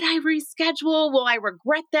 should I reschedule? Will I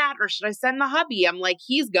regret that? Or should I send the hubby? I'm like,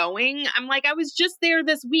 he's going. I'm like, I was just there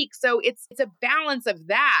this week. So it's a balance of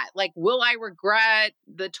that. Like, will I regret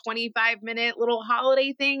the 25-minute little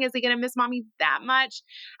holiday thing? Is he going to miss mommy that much?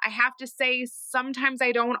 I have to say, sometimes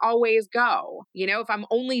I don't always go. You know, if I'm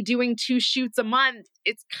only doing 2 shoots a month,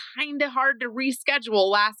 it's kind of hard to reschedule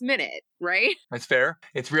last minute, right? That's fair.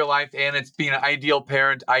 It's real life, and it's being, I ideal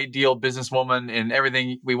parent, ideal businesswoman, and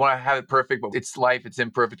everything. We want to have it perfect, but it's life. It's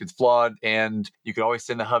imperfect. It's flawed. And you could always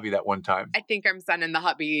send the hubby that one time. I think I'm sending the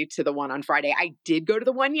hubby to the one on Friday. I did go to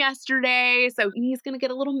the one yesterday, so he's going to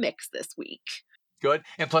get a little mix this week. Good.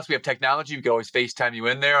 And plus we have technology. We can always FaceTime you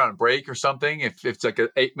in there on a break or something. If it's like an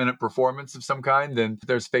 8-minute performance of some kind, then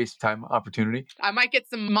there's FaceTime opportunity. I might get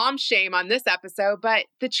some mom shame on this episode, but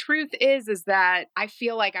the truth is that I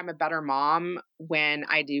feel like I'm a better mom when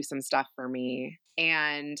I do some stuff for me.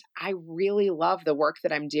 And I really love the work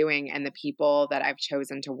that I'm doing and the people that I've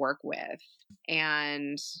chosen to work with.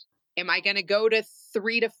 And am I going to go to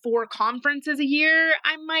 3 to 4 conferences a year?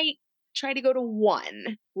 I might try to go to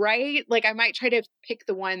one, right? Like I might try to pick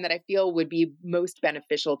the one that I feel would be most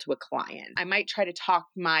beneficial to a client. I might try to talk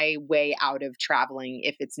my way out of traveling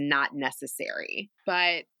if it's not necessary. But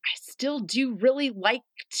I still do really like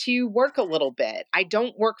to work a little bit. I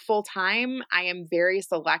don't work full time. I am very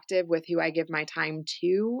selective with who I give my time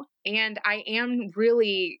to. And I am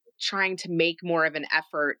really trying to make more of an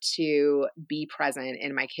effort to be present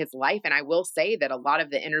in my kids' life. And I will say that a lot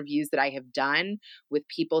of the interviews that I have done with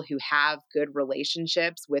people who have good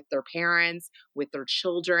relationships with their parents, with their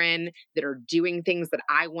children, that are doing things that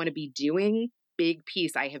I want to be doing, big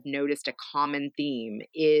piece I have noticed a common theme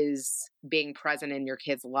is being present in your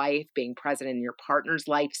kid's life, being present in your partner's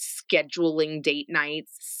life, scheduling date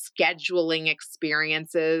nights, scheduling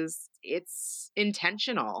experiences. It's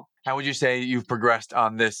intentional. How would you say you've progressed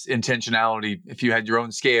on this intentionality? If you had your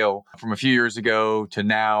own scale from a few years ago to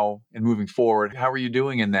now and moving forward, how are you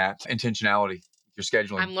doing in that intentionality, your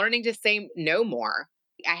scheduling? I'm learning to say no more.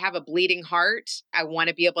 I have a bleeding heart. I want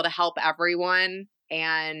to be able to help everyone.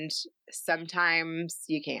 And sometimes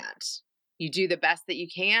you can't. You do the best that you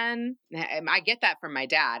can. I get that from my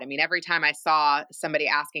dad. I mean, every time I saw somebody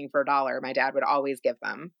asking for $1, my dad would always give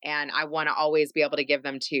them. And I want to always be able to give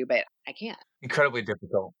them too, but I can't. Incredibly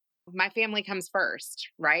difficult. My family comes first,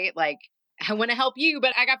 right? Like, I want to help you,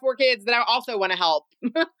 but I got 4 kids that I also want to help.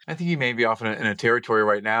 I think you may be often in a territory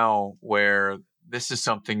right now where this is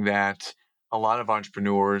something that a lot of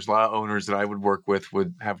entrepreneurs, a lot of owners that I would work with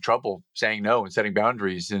would have trouble saying no and setting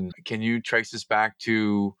boundaries. And can you trace this back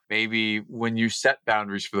to maybe when you set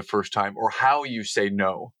boundaries for the first time or how you say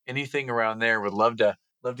no? Anything around there? Would love to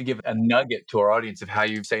give a nugget to our audience of how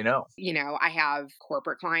you say no. You know, I have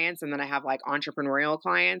corporate clients and then I have like entrepreneurial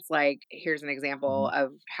clients. Like, here's an example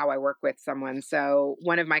of how I work with someone. So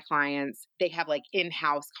one of my clients, they have like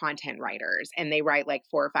in-house content writers and they write like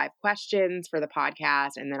 4 or 5 questions for the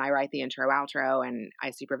podcast. And then I write the intro, outro, and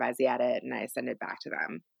I supervise the edit and I send it back to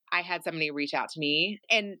them. I had somebody reach out to me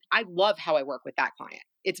and I love how I work with that client.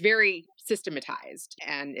 It's very systematized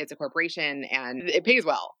and it's a corporation and it pays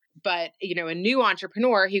well. But, you know, a new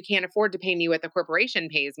entrepreneur who can't afford to pay me what the corporation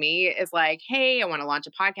pays me is like, hey, I want to launch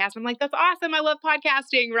a podcast. I'm like, that's awesome. I love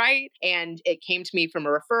podcasting, right? And it came to me from a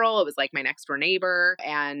referral. It was like my next door neighbor.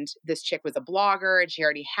 And this chick was a blogger and she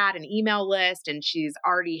already had an email list and she's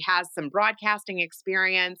already has some broadcasting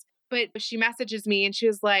experience. But she messages me and she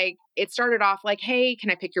was like, it started off like, hey, can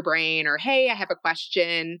I pick your brain? Or, hey, I have a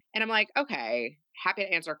question. And I'm like, okay, happy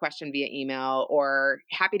to answer a question via email or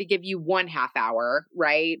happy to give you 1 half hour,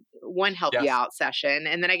 right? One help you out session.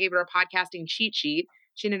 And then I gave her a podcasting cheat sheet.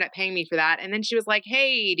 She ended up paying me for that. And then she was like,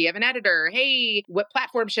 hey, do you have an editor? Hey, what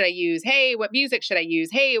platform should I use? Hey, what music should I use?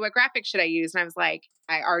 Hey, what graphics should I use? And I was like,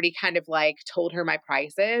 I already kind of like told her my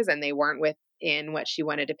prices and they weren't within what she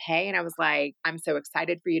wanted to pay. And I was like, I'm so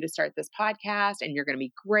excited for you to start this podcast and you're going to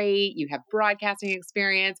be great. You have broadcasting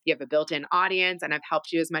experience. You have a built-in audience and I've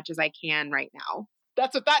helped you as much as I can right now.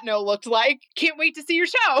 That's what that no looked like. Can't wait to see your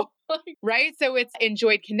show. Right? So it's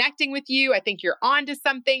enjoyed connecting with you. I think you're on to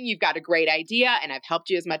something. You've got a great idea and I've helped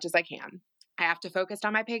you as much as I can. I have to focus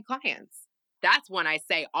on my paid clients. That's one I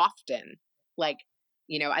say often. Like,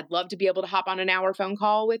 you know, I'd love to be able to hop on an hour phone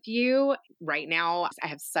call with you. Right now, I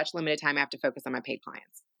have such limited time. I have to focus on my paid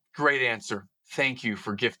clients. Great answer. Thank you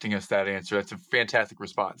for gifting us that answer. That's a fantastic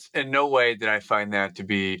response. In no way did I find that to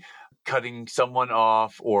be cutting someone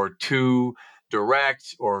off or too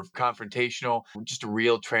direct or confrontational, just a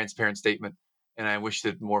real transparent statement. And I wish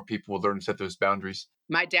that more people would learn to set those boundaries.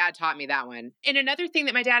 My dad taught me that one. And another thing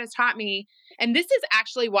that my dad has taught me, and this is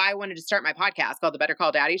actually why I wanted to start my podcast called The Better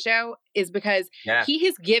Call Daddy Show, is because he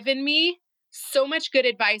has given me so much good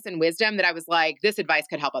advice and wisdom that I was like, this advice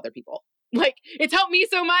could help other people. Like, it's helped me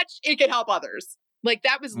so much, it could help others. Like,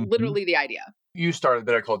 that was literally the idea. You started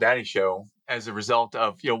Better Call Daddy show as a result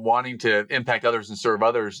of, wanting to impact others and serve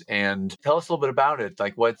others. And tell us a little bit about it,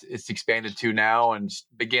 like what it's expanded to now and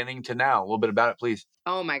beginning to now. A little bit about it, please.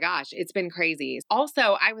 Oh my gosh, it's been crazy.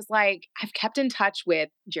 Also, I was like, I've kept in touch with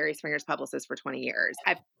Jerry Springer's publicist for 20 years.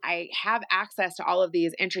 I have access to all of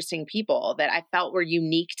these interesting people that I felt were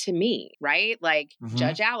unique to me, right? Like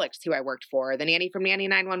Judge Alex, who I worked for, the nanny from Nanny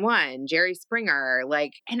 911, Jerry Springer,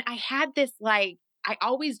 and I had this I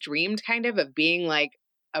always dreamed kind of being like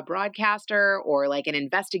a broadcaster or like an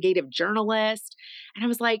investigative journalist. And I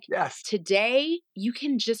was like, Yes. today you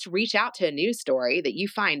can just reach out to a news story that you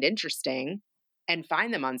find interesting and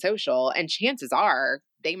find them on social, and chances are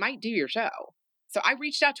they might do your show. So I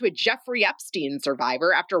reached out to a Jeffrey Epstein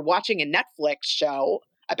survivor after watching a Netflix show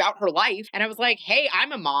about her life. And I was like, hey,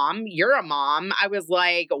 I'm a mom. You're a mom. I was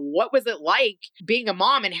like, what was it like being a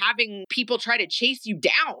mom and having people try to chase you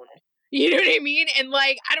down? You know what I mean? And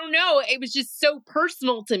I don't know, it was just so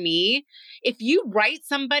personal to me. If you write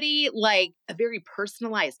somebody like a very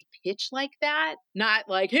personalized pitch like that, not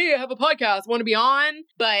like, hey, I have a podcast, want to be on,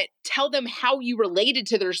 but tell them how you related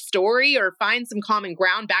to their story or find some common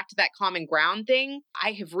ground, back to that common ground thing.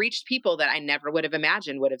 I have reached people that I never would have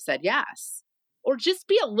imagined would have said yes. Or just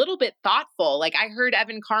be a little bit thoughtful. Like I heard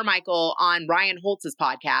Evan Carmichael on Ryan Holtz's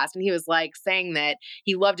podcast, and he was saying that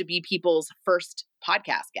he loved to be people's first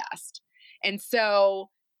podcast guest. And so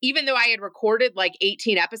even though I had recorded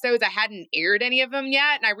 18 episodes, I hadn't aired any of them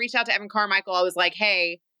yet. And I reached out to Evan Carmichael. I was like,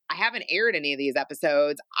 hey, I haven't aired any of these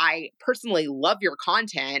episodes. I personally love your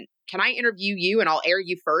content. Can I interview you and I'll air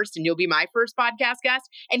you first and you'll be my first podcast guest?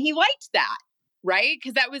 And he liked that, right?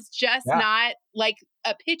 Because that was just not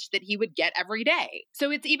a pitch that he would get every day. So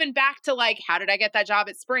it's even back to how did I get that job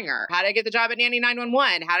at Springer? How did I get the job at Nanny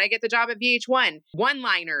 911? How did I get the job at VH1?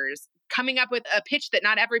 One-liners, coming up with a pitch that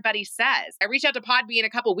not everybody says. I reached out to Podbean a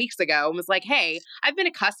couple weeks ago and was like, hey, I've been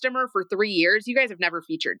a customer for 3 years. You guys have never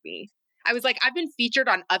featured me. I was like, I've been featured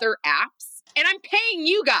on other apps and I'm paying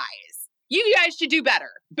you guys. You guys should do better.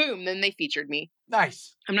 Boom. Then they featured me.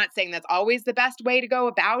 Nice. I'm not saying that's always the best way to go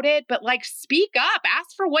about it, but speak up, ask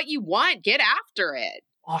for what you want, get after it.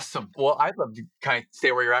 Awesome. Well, I'd love to kind of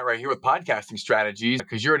stay where you're at right here with podcasting strategies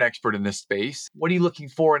because you're an expert in this space. What are you looking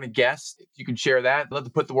for in a guest? If you can share that, I'd love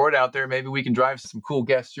to put the word out there. Maybe we can drive some cool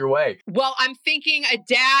guests your way. Well, I'm thinking a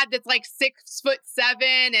dad that's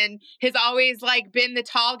 6'7" and has always been the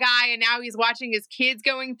tall guy and now he's watching his kids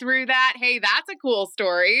going through that. Hey, that's a cool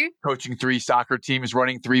story. Coaching 3 soccer teams,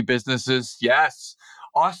 running 3 businesses. Yes.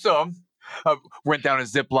 Awesome. Went down a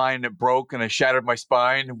zip line and it broke and I shattered my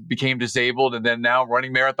spine, became disabled, and then now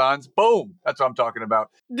running marathons. Boom. That's what I'm talking about.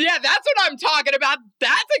 Yeah, that's what I'm talking about.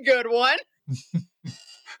 That's a good one.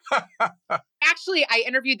 Actually, I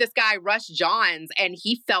interviewed this guy, Russ Johns, and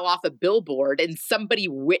he fell off a billboard and somebody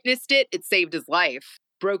witnessed it. It saved his life.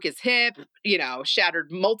 Broke his hip, shattered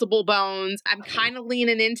multiple bones. I'm kind of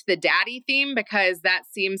leaning into the daddy theme because that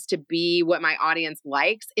seems to be what my audience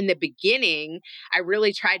likes. In the beginning, I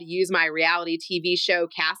really tried to use my reality TV show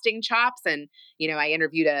casting chops. And, I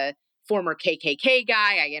interviewed a former KKK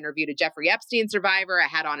guy. I interviewed a Jeffrey Epstein survivor. I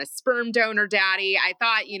had on a sperm donor daddy. I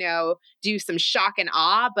thought, do some shock and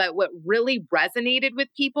awe. But what really resonated with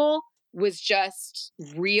people was just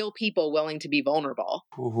real people willing to be vulnerable.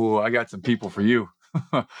 Ooh, I got some people for you.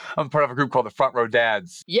 I'm part of a group called the Front Row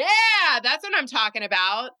Dads. Yeah, that's what I'm talking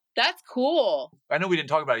about. That's cool. I know we didn't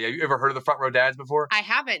talk about it. Have you ever heard of the Front Row Dads before? I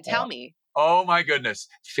haven't. Tell me. Oh my goodness.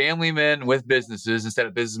 Family men with businesses instead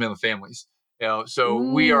of businessmen with families. So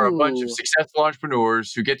we are a bunch of successful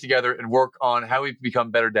entrepreneurs who get together and work on how we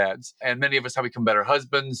become better dads. And many of us how we become better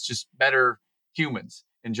husbands, just better humans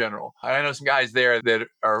in general. I know some guys there that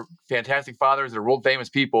are fantastic fathers, that are world famous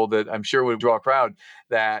people that I'm sure would draw a crowd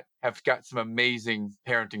that have got some amazing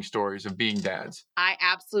parenting stories of being dads. I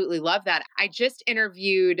absolutely love that. I just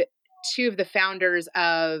interviewed 2 of the founders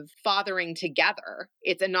of Fathering Together.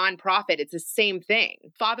 It's a nonprofit. It's the same thing.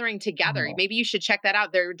 Fathering Together. Oh. Maybe you should check that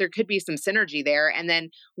out. There could be some synergy there. And then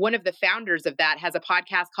one of the founders of that has a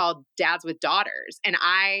podcast called Dads with Daughters. And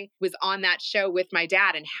I was on that show with my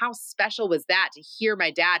dad. And how special was that to hear my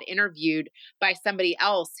dad interviewed by somebody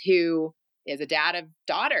else who is a dad of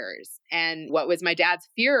daughters, and what was my dad's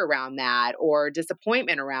fear around that or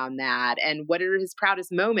disappointment around that, and what are his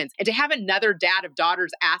proudest moments, and to have another dad of daughters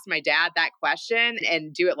ask my dad that question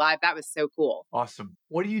and do it live, that was so cool. Awesome.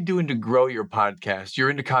 What are you doing to grow your podcast? You're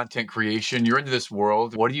into content creation, you're into this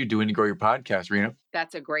world. What are you doing to grow your podcast, Reena?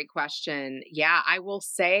 That's a great question. Yeah, I will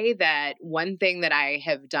say that one thing that I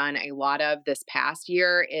have done a lot of this past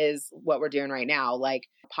year is what we're doing right now,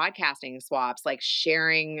 podcasting swaps,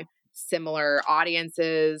 sharing similar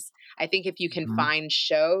audiences. I think if you can Mhm. find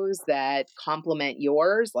shows that complement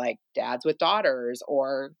yours, like Dads with Daughters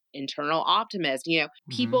or Internal Optimist,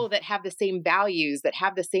 people that have the same values, that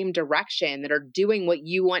have the same direction, that are doing what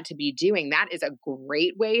you want to be doing, that is a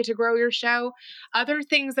great way to grow your show. Other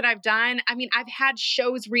things that I've done, I've had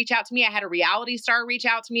shows reach out to me. I had a reality star reach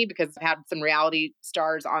out to me because I've had some reality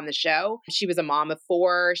stars on the show. She was a mom of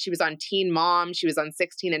 4. She was on Teen Mom. She was on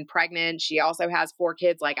 16 and Pregnant. She also has 4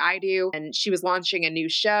 kids like I do. And she was launching a new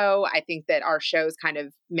show. I think that our shows kind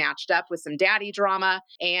of matched up with some daddy drama.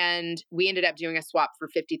 And we ended up doing a swap for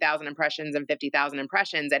 50,000 impressions and 50,000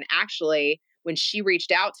 impressions. And actually, when she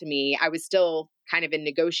reached out to me, I was still kind of in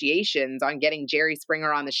negotiations on getting Jerry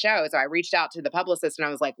Springer on the show. So I reached out to the publicist and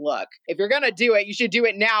I was like, look, if you're going to do it, you should do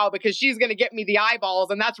it now because she's going to get me the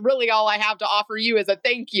eyeballs. And that's really all I have to offer you as a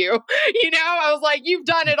thank you. I was like, you've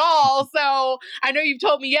done it all. So I know you've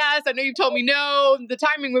told me yes. I know you've told me no. The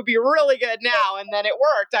timing would be really good now. And then it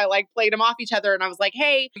worked. I played them off each other and I was like,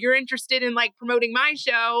 hey, you're interested in promoting my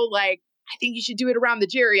show. I think you should do it around the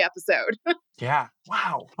Jerry episode. Yeah.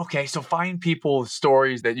 Wow. Okay. So find people,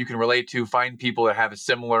 stories that you can relate to, find people that have a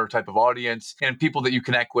similar type of audience and people that you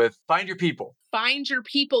connect with. Find your people. Find your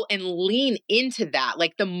people and lean into that.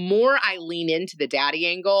 The more I lean into the daddy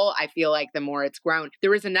angle, I feel like the more it's grown.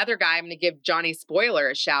 There was another guy, I'm going to give Johnny Spoiler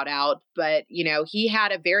a shout out, but he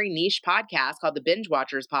had a very niche podcast called the Binge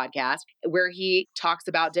Watchers Podcast where he talks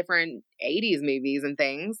about different 80s movies and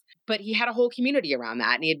things, but he had a whole community around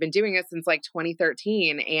that. And he had been doing it since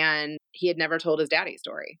 2013 and he had never told his daddy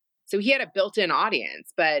story. So he had a built-in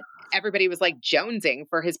audience, but everybody was jonesing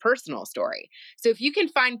for his personal story. So if you can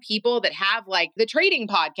find people that have the trading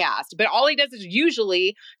podcast, but all he does is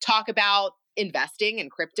usually talk about investing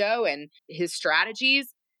and crypto and his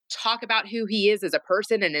strategies, talk about who he is as a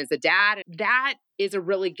person and as a dad, that is a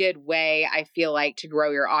really good way, I feel to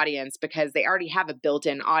grow your audience because they already have a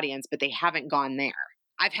built-in audience, but they haven't gone there.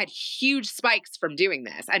 I've had huge spikes from doing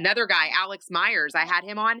this. Another guy, Alex Myers, I had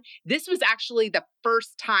him on. This was actually the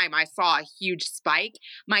first time I saw a huge spike.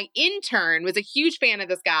 My intern was a huge fan of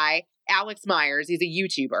this guy, Alex Myers. He's a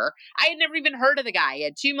YouTuber. I had never even heard of the guy. He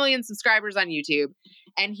had 2 million subscribers on YouTube.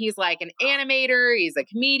 And he's an animator. He's a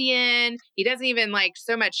comedian. He doesn't even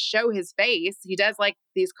so much show his face. He does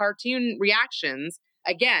these cartoon reactions.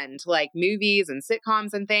 Again, to movies and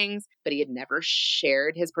sitcoms and things, but he had never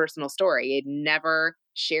shared his personal story. He had never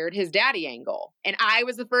shared his daddy angle. And I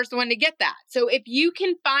was the first one to get that. So if you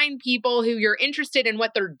can find people who you're interested in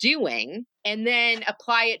what they're doing and then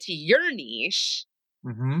apply it to your niche,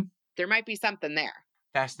 there might be something there.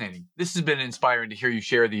 Fascinating. This has been inspiring to hear you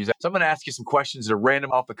share these. So I'm going to ask you some questions that are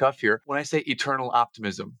random off the cuff here. When I say eternal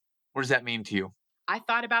optimism, what does that mean to you? I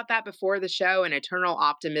thought about that before the show, and eternal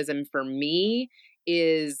optimism for me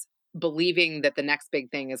is believing that the next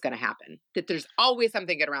big thing is going to happen, that there's always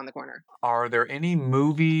something good around the corner. Are there any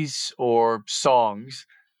movies or songs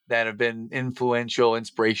that have been influential,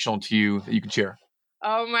 inspirational to you that you can share?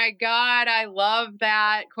 Oh my God, I love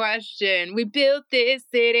that question. We built this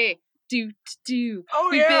city. Oh,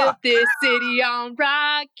 we built this city on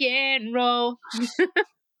rock and roll.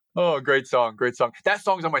 Oh, great song. Great song. That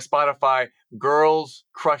song's on my Spotify Girls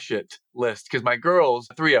Crush It list because my girls,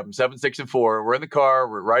 3 of them, 7, 6, and 4, we're in the car,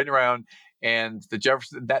 we're riding around, and the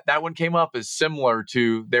Jefferson, that one came up as similar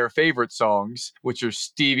to their favorite songs, which are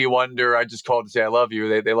Stevie Wonder, I Just Called to Say I Love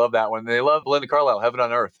You. They love that one. They love Belinda Carlisle, Heaven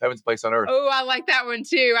on Earth, Heaven's Place on Earth. Oh, I like that one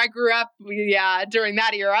too. I grew up, during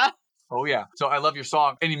that era. Oh, yeah. So I love your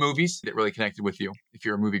song. Any movies that really connected with you if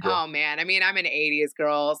you're a movie girl? Oh, man. I'm an 80s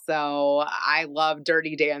girl, so I love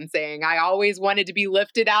Dirty Dancing. I always wanted to be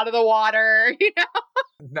lifted out of the water,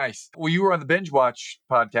 Nice. Well, you were on the Binge Watch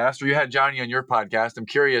podcast, or you had Johnny on your podcast. I'm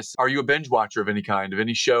curious, are you a binge watcher of any kind, of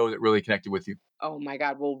any show that really connected with you? Oh my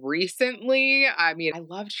God. Well, recently, I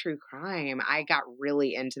love true crime. I got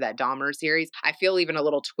really into that Dahmer series. I feel even a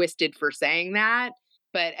little twisted for saying that.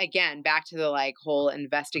 But again, back to the whole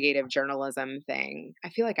investigative journalism thing. I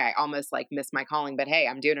feel like I almost missed my calling, but hey,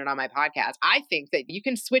 I'm doing it on my podcast. I think that you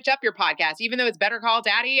can switch up your podcast, even though it's Better Call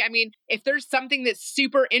Daddy. If there's something that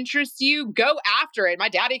super interests you, go after it. My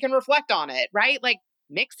daddy can reflect on it, right?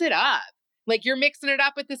 Mix it up. You're mixing it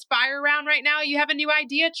up with this fire round right now. You have a new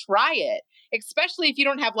idea, try it. Especially if you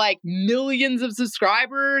don't have millions of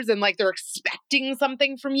subscribers and they're expecting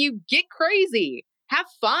something from you, get crazy. Have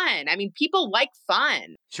fun. People like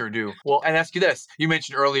fun. Sure do. Well, and ask you this. You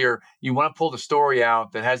mentioned earlier you want to pull the story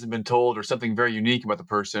out that hasn't been told or something very unique about the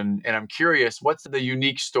person. And I'm curious, what's the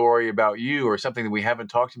unique story about you or something that we haven't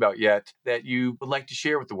talked about yet that you would like to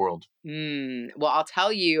share with the world? Well, I'll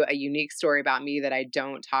tell you a unique story about me that I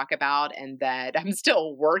don't talk about and that I'm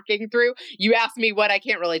still working through. You asked me what I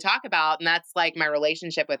can't really talk about, and that's like my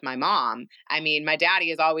relationship with my mom. I mean, my daddy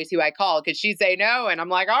is always who I call because she'd say no, and I'm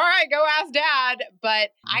like, all right, go ask dad. But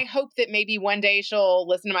I hope that maybe one day she'll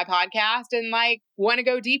listen to my podcast and like want to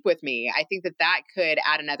go deep with me. I think that that could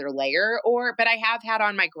add another layer. But I have had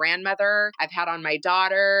on my grandmother, I've had on my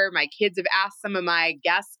daughter, my kids have asked some of my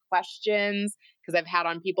guest questions because I've had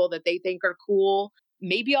on people that they think are cool.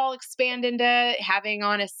 Maybe I'll expand into having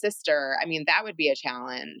on a sister. I mean, that would be a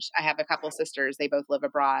challenge. I have a couple sisters. They both live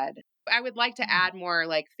abroad. I would like to add more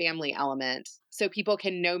like family element so people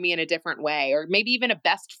can know me in a different way, or maybe even a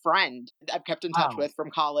best friend I've kept in touch with from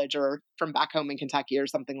college or from back home in Kentucky or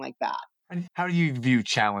something like that. And how do you view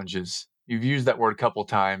challenges? You've used that word a couple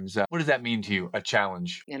times. What does that mean to you, a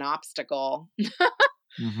challenge? An obstacle.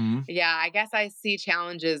 Mm-hmm. Yeah, I guess I see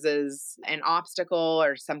challenges as an obstacle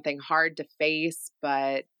or something hard to face,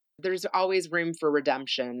 but there's always room for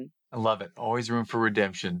redemption. I love it. Always room for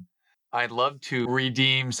redemption. I'd love to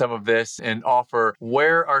redeem some of this and offer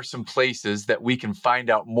where are some places that we can find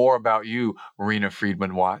out more about you, Reena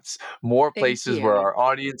Friedman Watts. More Thank places where you. our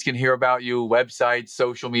audience can hear about you, websites,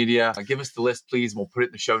 social media. Give us the list, please, and we'll put it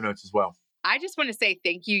in the show notes as well. I just want to say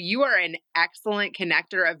thank you. You are an excellent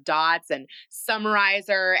connector of dots and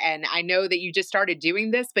summarizer. And I know that you just started doing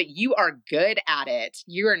this, but you are good at it.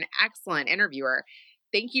 You're an excellent interviewer.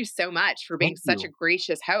 Thank you so much for being such a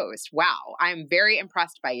gracious host. Wow. I'm very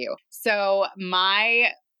impressed by you. So my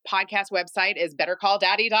podcast website is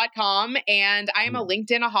bettercalldaddy.com, and I am a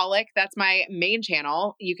LinkedIn-aholic. That's my main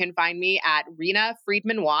channel. You can find me at Reena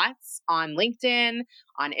Friedman Watts on LinkedIn,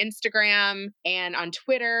 on Instagram, and on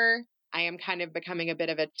Twitter. I am kind of becoming a bit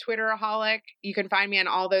of a Twitteraholic. You can find me on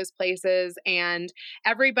all those places. And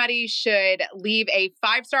everybody should leave a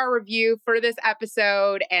 5-star review for this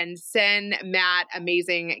episode and send Matt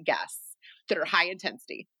amazing guests that are high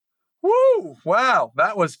intensity. Woo! Wow,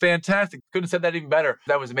 that was fantastic. Couldn't have said that even better.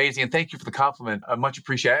 That was amazing. And thank you for the compliment. I much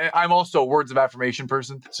appreciate it. I'm also a words of affirmation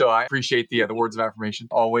person, so I appreciate the words of affirmation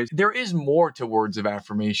always. There is more to words of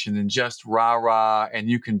affirmation than just rah-rah and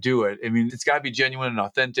you can do it. I mean, it's got to be genuine and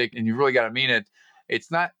authentic, and you really got to mean it. It's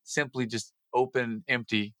not simply just open,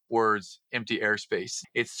 empty words, empty airspace.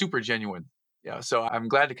 It's super genuine. Yeah, so I'm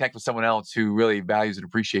glad to connect with someone else who really values and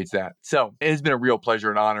appreciates that. So it has been a real pleasure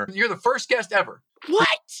and honor. You're the first guest ever. What?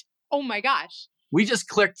 Oh my gosh. We just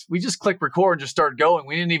clicked record and just started going.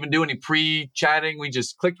 We didn't even do any pre-chatting. We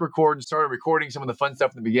just clicked record and started recording some of the fun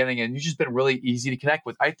stuff in the beginning. And you've just been really easy to connect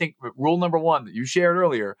with. I think rule number 1 that you shared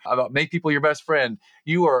earlier about make people your best friend,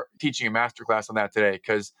 you are teaching a masterclass on that today,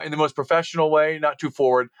 because in the most professional way, not too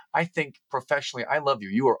forward, I think professionally, I love you.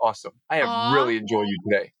 You are awesome. I have really enjoyed you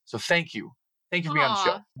today. So thank you. Thank you for being on the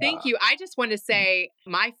show. Thank you. I just want to say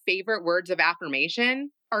my favorite words of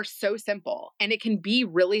affirmation are so simple, and it can be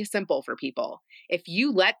really simple for people. If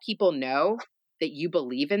you let people know that you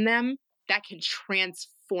believe in them, that can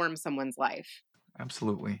transform someone's life.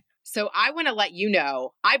 Absolutely. So I want to let you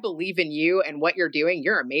know, I believe in you and what you're doing.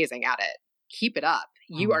 You're amazing at it. Keep it up.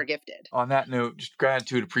 You are gifted. On that note, just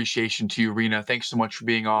gratitude, appreciation to you, Reena. Thanks so much for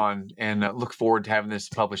being on, and look forward to having this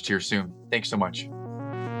published here soon. Thanks so much.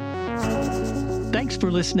 Thanks for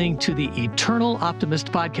listening to the Eternal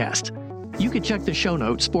Optimist podcast. You can check the show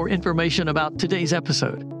notes for information about today's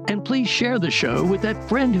episode. And please share the show with that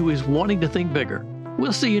friend who is wanting to think bigger.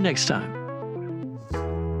 We'll see you next time.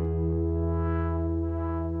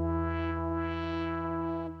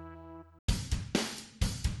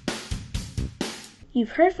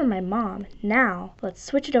 You've heard from my mom. Now, let's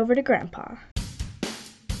switch it over to Grandpa.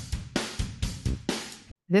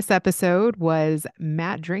 This episode was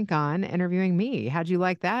Matt Drinkon interviewing me. How'd you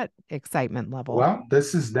like that excitement level? Well,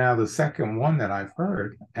 this is now the second one that I've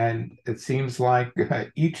heard, and it seems like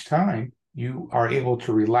each time you are able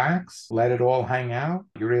to relax, let it all hang out.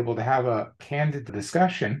 You're able to have a candid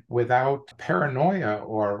discussion without paranoia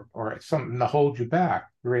or something to hold you back.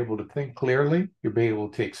 You're able to think clearly. You're able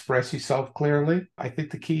to express yourself clearly. I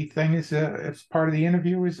think the key thing is, as part of the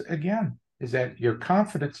interview is that your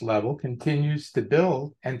confidence level continues to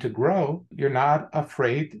build and to grow. You're not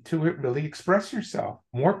afraid to really express yourself.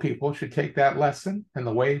 More people should take that lesson, and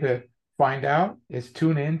the way to find out is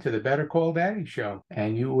tune in to the Better Call Daddy show,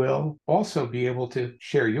 and you will also be able to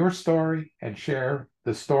share your story and share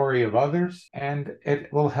the story of others, and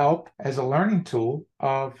it will help as a learning tool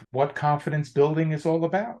of what confidence building is all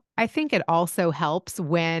about. I think it also helps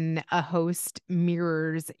when a host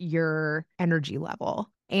mirrors your energy level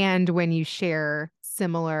and when you share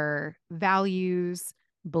similar values,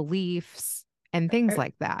 beliefs, and things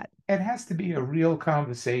like that. It has to be a real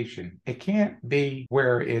conversation. It can't be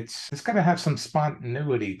where it's got to have some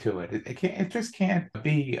spontaneity to it. It just can't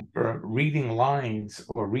be reading lines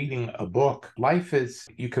or reading a book. Life is,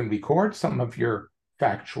 you can record some of your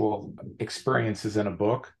factual experiences in a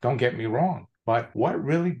book, don't get me wrong, but what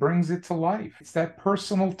really brings it to life? It's that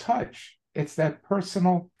personal touch. It's that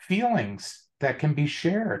personal feelings that can be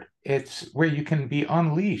shared. It's where you can be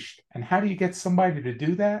unleashed. And how do you get somebody to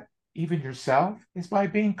do that? Even yourself, is by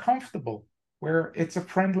being comfortable, where it's a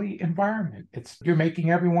friendly environment. You're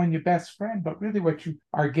making everyone your best friend, but really what you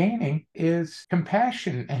are gaining is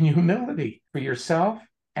compassion and humility for yourself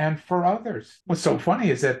and for others. What's so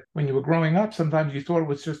funny is that when you were growing up, sometimes you thought it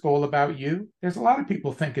was just all about you. There's a lot of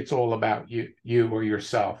people think it's all about you or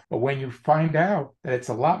yourself. But when you find out that it's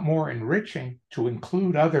a lot more enriching to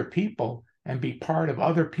include other people and be part of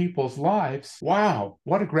other people's lives, wow,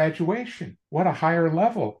 what a graduation, what a higher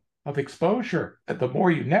level of exposure. The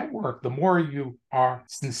more you network, the more you are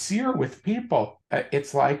sincere with people.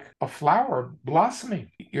 It's like a flower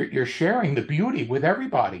blossoming. You're sharing the beauty with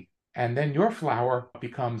everybody, and then your flower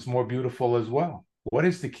becomes more beautiful as well. What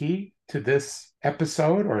is the key to this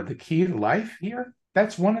episode, or the key to life here?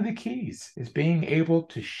 That's one of the keys, is being able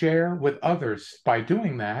to share with others. By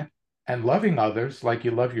doing that and loving others like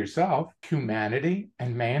you love yourself, humanity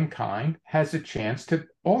and mankind has a chance to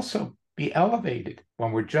also be elevated.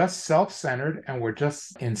 When we're just self-centered and we're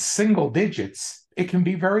just in single digits, it can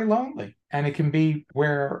be very lonely, and it can be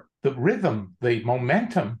where the rhythm, the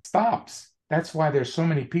momentum stops. That's why there's so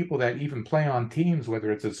many people that even play on teams,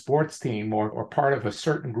 whether it's a sports team or part of a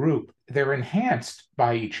certain group. They're enhanced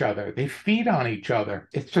by each other. They feed on each other.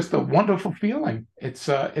 It's just a wonderful feeling. It's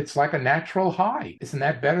like a natural high. Isn't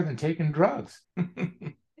that better than taking drugs?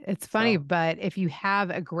 It's funny, but if you have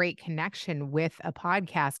a great connection with a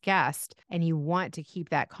podcast guest and you want to keep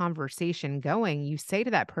that conversation going, you say to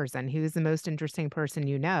that person, who's the most interesting person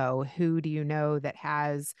you know? Who do you know that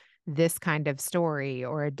has this kind of story,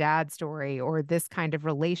 or a dad story, or this kind of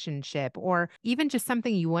relationship, or even just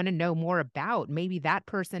something you want to know more about? Maybe that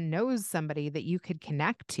person knows somebody that you could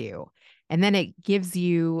connect to. And then it gives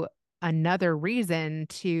you another reason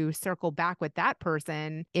to circle back with that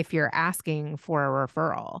person if you're asking for a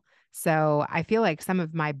referral. So I feel like some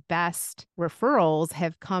of my best referrals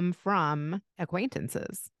have come from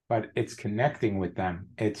acquaintances. But it's connecting with them.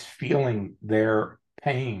 It's feeling their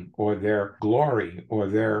pain or their glory or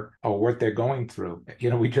what they're going through.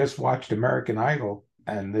 We just watched American Idol,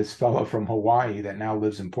 and this fellow from Hawaii that now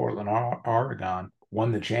lives in Portland, Oregon,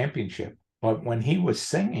 won the championship. But when he was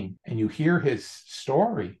singing and you hear his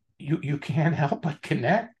story, you can't help but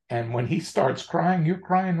connect. And when he starts crying, you're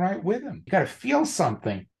crying right with him. You got to feel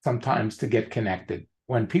something sometimes to get connected.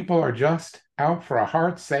 When people are just out for a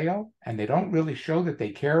hard sale and they don't really show that they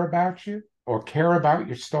care about you or care about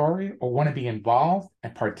your story or want to be involved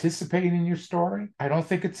and participate in your story, I don't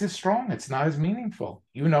think it's as strong. It's not as meaningful.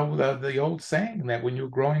 You know, the old saying that when you were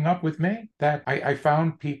growing up with me, that I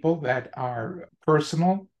found people that are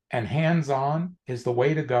personal and hands-on is the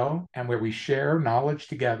way to go, and where we share knowledge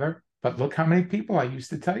together. But look how many people I used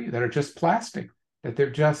to tell you that are just plastic, that they're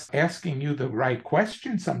just asking you the right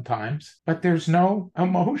question sometimes, but there's no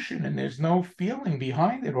emotion and there's no feeling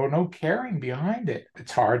behind it or no caring behind it.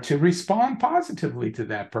 It's hard to respond positively to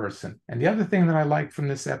that person. And the other thing that I like from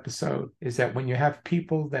this episode is that when you have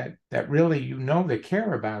people that really, they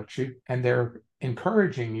care about you and they're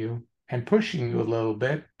encouraging you and pushing you a little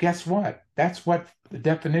bit, guess what? That's what the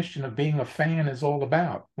definition of being a fan is all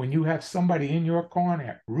about. When you have somebody in your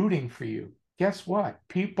corner rooting for you, guess what?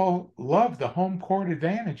 People love the home court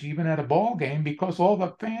advantage, even at a ball game, because all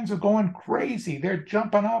the fans are going crazy. They're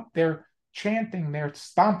jumping up, they're chanting, they're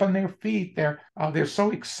stomping their feet, they're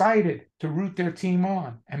so excited to root their team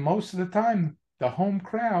on. And most of the time, the home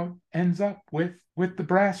crowd ends up with the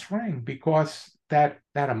brass ring, because that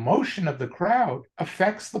emotion of the crowd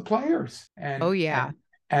affects the players. And oh yeah.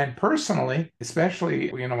 And personally, especially,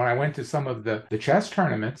 when I went to some of the chess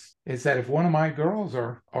tournaments, is that if one of my girls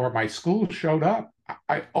or my school showed up,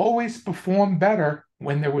 I always performed better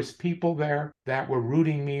when there was people there that were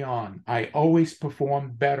rooting me on. I always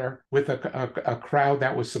performed better with a crowd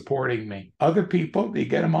that was supporting me. Other people, they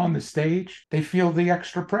get them on the stage, they feel the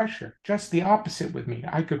extra pressure. Just the opposite with me.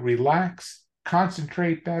 I could relax,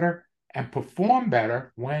 concentrate better, and perform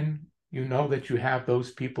better when you know that you have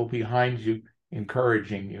those people behind you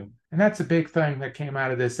encouraging you. And that's a big thing that came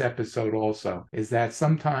out of this episode also, is that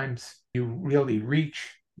sometimes you really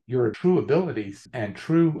reach your true abilities and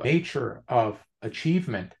true nature of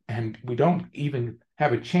achievement. And we don't even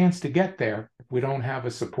have a chance to get there if we don't have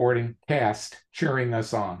a supporting cast cheering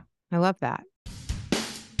us on. I love that.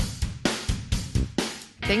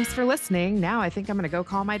 Thanks for listening. Now I think I'm going to go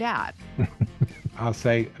call my dad. I'll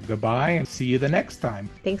say goodbye and see you the next time.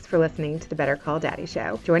 Thanks for listening to the Better Call Daddy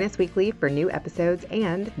Show. Join us weekly for new episodes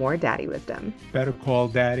and more daddy wisdom. Better Call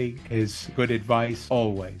Daddy is good advice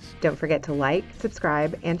always. Don't forget to like,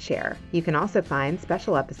 subscribe, and share. You can also find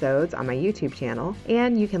special episodes on my YouTube channel,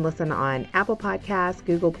 and you can listen on Apple Podcasts,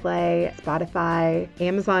 Google Play, Spotify,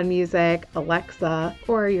 Amazon Music, Alexa,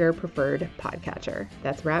 or your preferred podcatcher.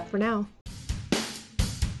 That's a wrap for now.